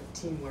the kind of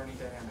team learning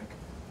dynamic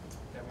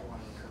that we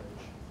want to encourage.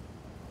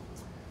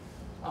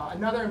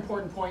 Another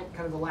important point,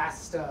 kind of the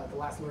last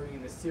learning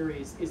in this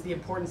series, is the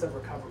importance of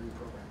recovery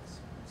programs.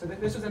 So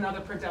this was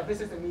another printout. This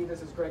isn't me,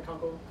 this is Greg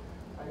Kunkel.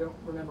 I don't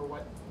remember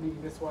what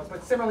meeting this was,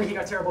 but similarly he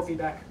got terrible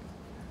feedback.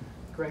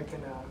 Greg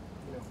can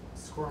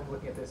squirm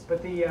looking at this.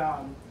 But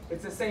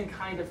it's the same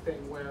kind of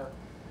thing where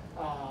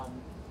a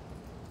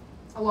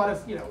lot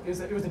of, it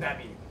was a bad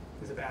meeting.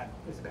 It was a bad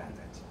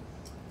event.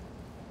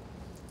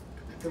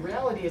 The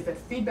reality is that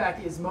feedback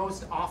is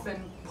most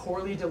often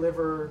poorly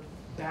delivered,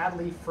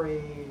 badly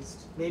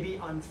phrased, maybe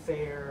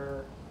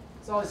unfair.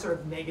 There's all these sort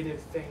of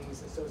negative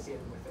things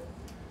associated with it.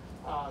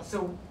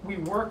 So we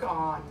work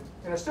on,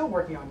 and are still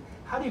working on,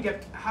 how do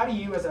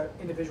you as an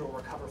individual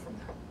recover from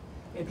that?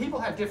 And people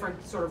have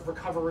different sort of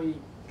recovery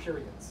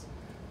periods.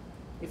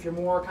 If you're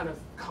more kind of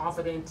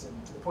confident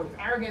and to the point of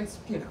arrogance,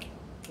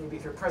 maybe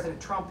if you're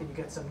President Trump and you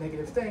get some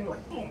negative thing,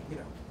 boom, you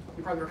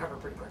probably recover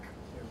pretty quick.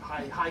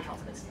 High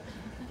confidence.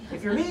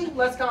 If you're me,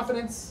 less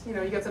confidence, you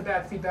get some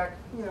bad feedback,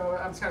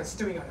 I'm just kind of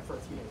stewing on it for a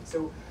few days.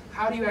 So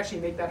how do you actually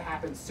make that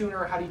happen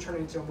sooner? How do you turn it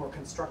into a more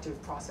constructive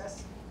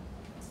process?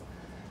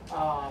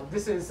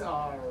 This is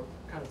our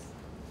kind of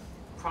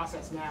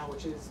process now,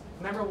 which is,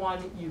 number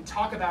one, you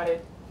talk about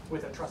it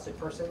with a trusted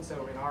person.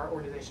 So in our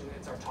organization,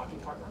 it's our talking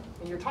partner.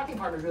 And your talking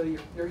partner is really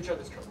you're each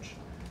other's coach.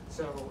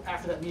 So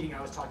after that meeting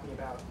I was talking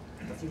about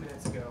a few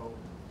minutes ago,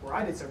 where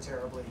I did so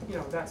terribly,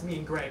 that's me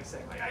and Greg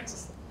saying, I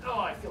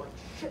feel like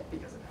shit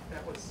because of that.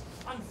 That was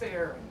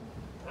unfair.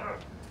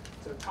 And,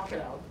 so talk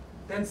it out,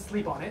 then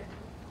sleep on it.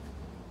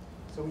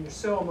 So when you're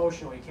so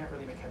emotional, you can't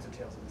really make heads or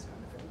tails of this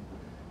kind of thing.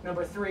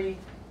 Number 3,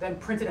 then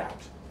print it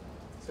out.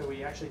 So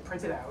we actually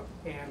print it out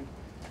and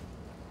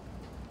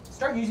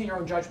start using your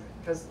own judgment.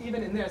 Because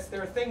even in this,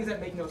 there are things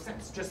that make no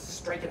sense. Just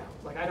strike it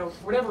out.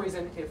 For whatever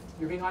reason, if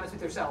you're being honest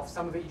with yourself,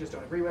 some of it you just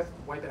don't agree with,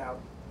 wipe it out,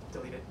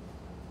 delete it,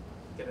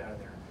 get it out of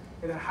there.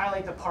 And then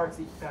highlight the parts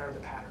that are the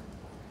pattern.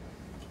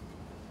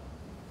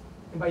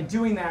 And by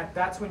doing that,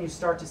 that's when you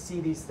start to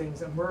see these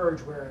things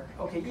emerge where,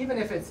 okay, even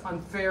if it's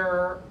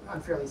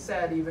unfairly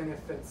said, even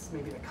if it's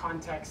maybe the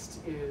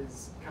context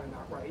is kind of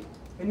not right.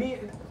 And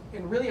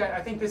really,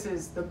 I think this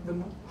is, the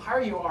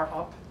higher you are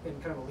up in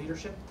kind of a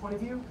leadership point of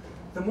view,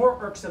 the more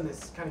irksome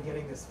this kind of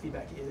getting this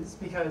feedback is,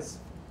 because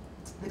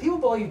the people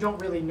below you don't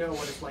really know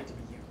what it's like to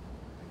be you.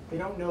 They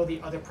don't know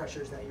the other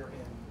pressures that you're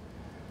in.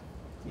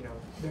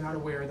 they're not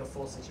aware of the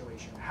full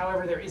situation.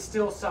 However, there is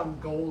still some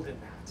gold in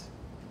that.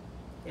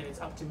 And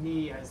it's up to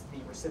me as the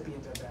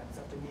recipient of that. It's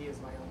up to me as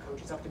my own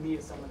coach. It's up to me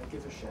as someone that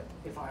gives a shit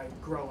if I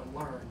grow and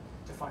learn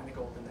to find the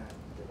gold in that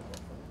and develop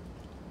from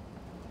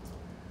it.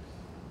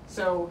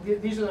 So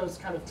these are those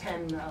kind of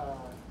 10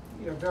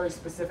 very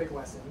specific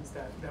lessons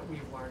that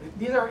we've learned.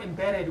 These are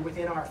embedded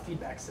within our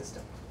feedback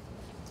system.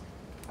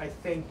 I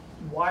think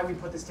why we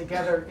put this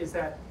together is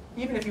that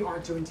even if you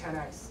aren't doing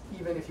 10x,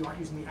 even if you aren't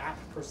using the app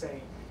per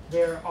se,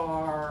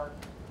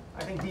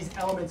 I think these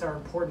elements are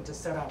important to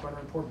set up and are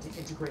important to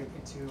integrate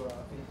into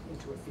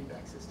a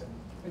feedback system.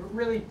 And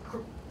really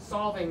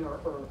solving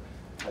or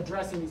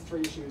addressing these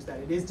 3 issues: that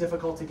it is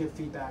difficult to give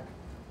feedback,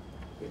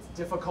 it's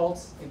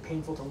difficult and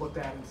painful to look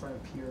bad in front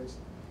of peers,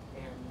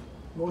 and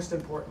most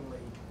importantly,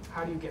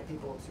 how do you get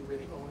people to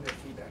really own their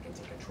feedback and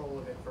take control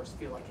of it versus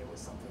feel like it was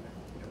something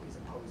that is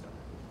imposed on them.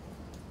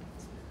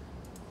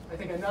 I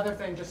think another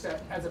thing, just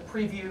as a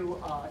preview,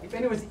 if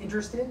anyone's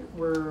interested,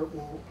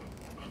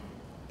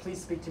 please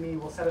speak to me.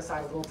 We'll set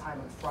aside a little time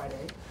on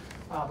Friday.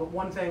 But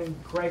one thing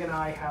Greg and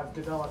I have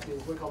developed is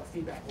what we call a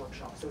feedback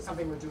workshop. So it's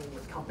something we're doing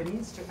with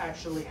companies to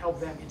actually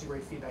help them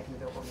integrate feedback into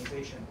their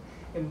organization.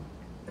 And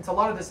it's a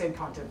lot of the same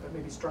content, but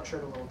maybe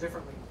structured a little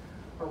differently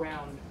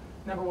around,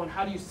 number one,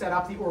 how do you set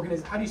up your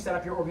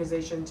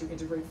organization to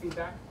integrate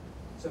feedback?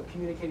 So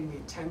communicating the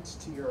intent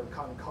to your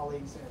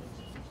colleagues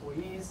and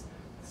employees,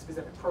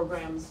 specific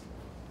programs,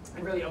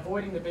 and really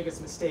avoiding the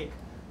biggest mistake,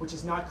 which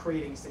is not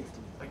creating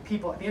safety. Like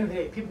people, at the end of the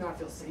day, people do not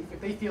feel safe. If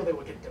they feel they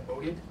will get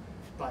demoted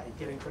by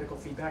getting critical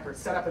feedback, or it's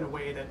set up in a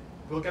way that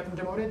will get them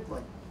demoted,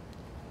 like,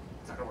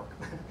 it's not gonna work.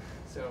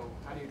 So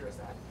how do you address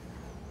that?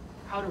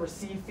 How to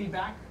receive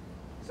feedback.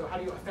 So how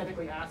do you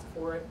authentically ask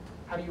for it?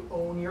 How do you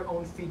own your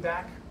own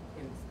feedback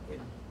and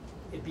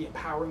it be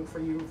empowering for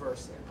you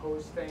versus an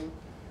imposed thing?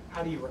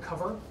 How do you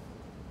recover?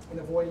 And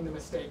avoiding the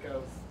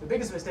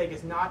biggest mistake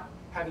is not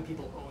having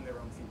people own their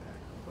own feedback.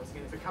 Once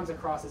again, if it comes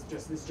across as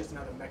this is just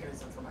another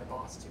mechanism for my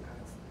boss to kind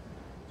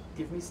of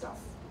give me stuff,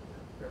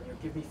 or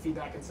give me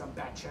feedback in some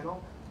back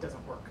channel, it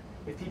doesn't work.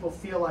 If people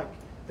feel like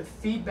the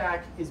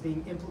feedback is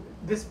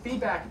this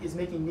feedback is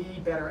making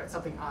me better at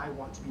something I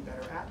want to be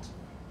better at,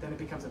 then it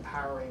becomes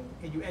empowering,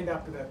 and you end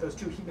up with those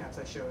 2 heat maps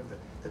I showed.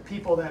 The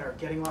people that are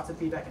getting lots of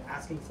feedback and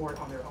asking for it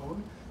on their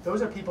own,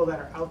 those are people that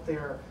are out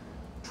there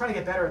trying to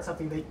get better at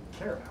something they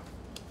care about.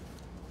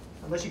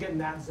 Unless you get in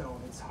that zone,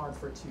 it's hard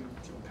for it to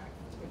impact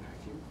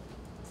you.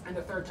 And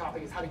the third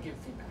topic is how to give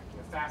feedback.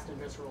 Fast and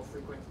visceral,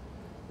 frequent.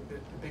 The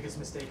biggest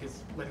mistake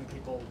is letting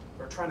people,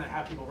 or trying to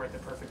have people write the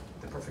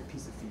perfect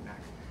piece of feedback.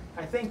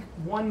 I think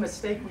one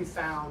mistake we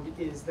found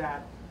is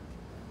that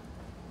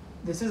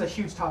this is a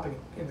huge topic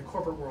in the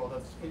corporate world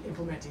of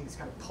implementing these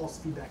kind of pulse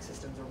feedback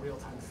systems or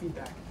real-time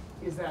feedback,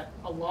 is that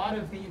a lot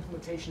of the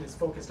implementation is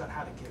focused on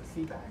how to give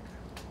feedback.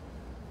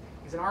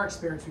 Because in our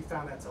experience, we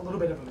found that's a little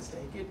bit of a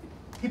mistake.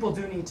 People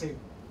do need to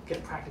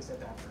get practice at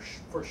that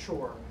for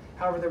sure.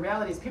 However, the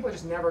reality is people are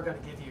just never going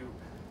to give you,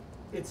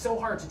 it's so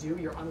hard to do,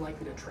 you're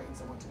unlikely to train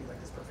someone to be like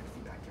this perfect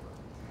feedback giver.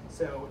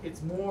 So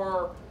it's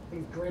more, I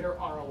think, greater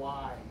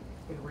ROI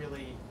in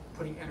really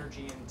putting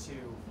energy into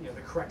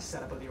the correct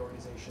setup of the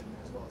organization,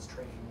 as well as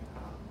training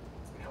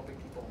and helping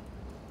people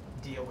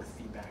deal with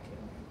feedback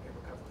and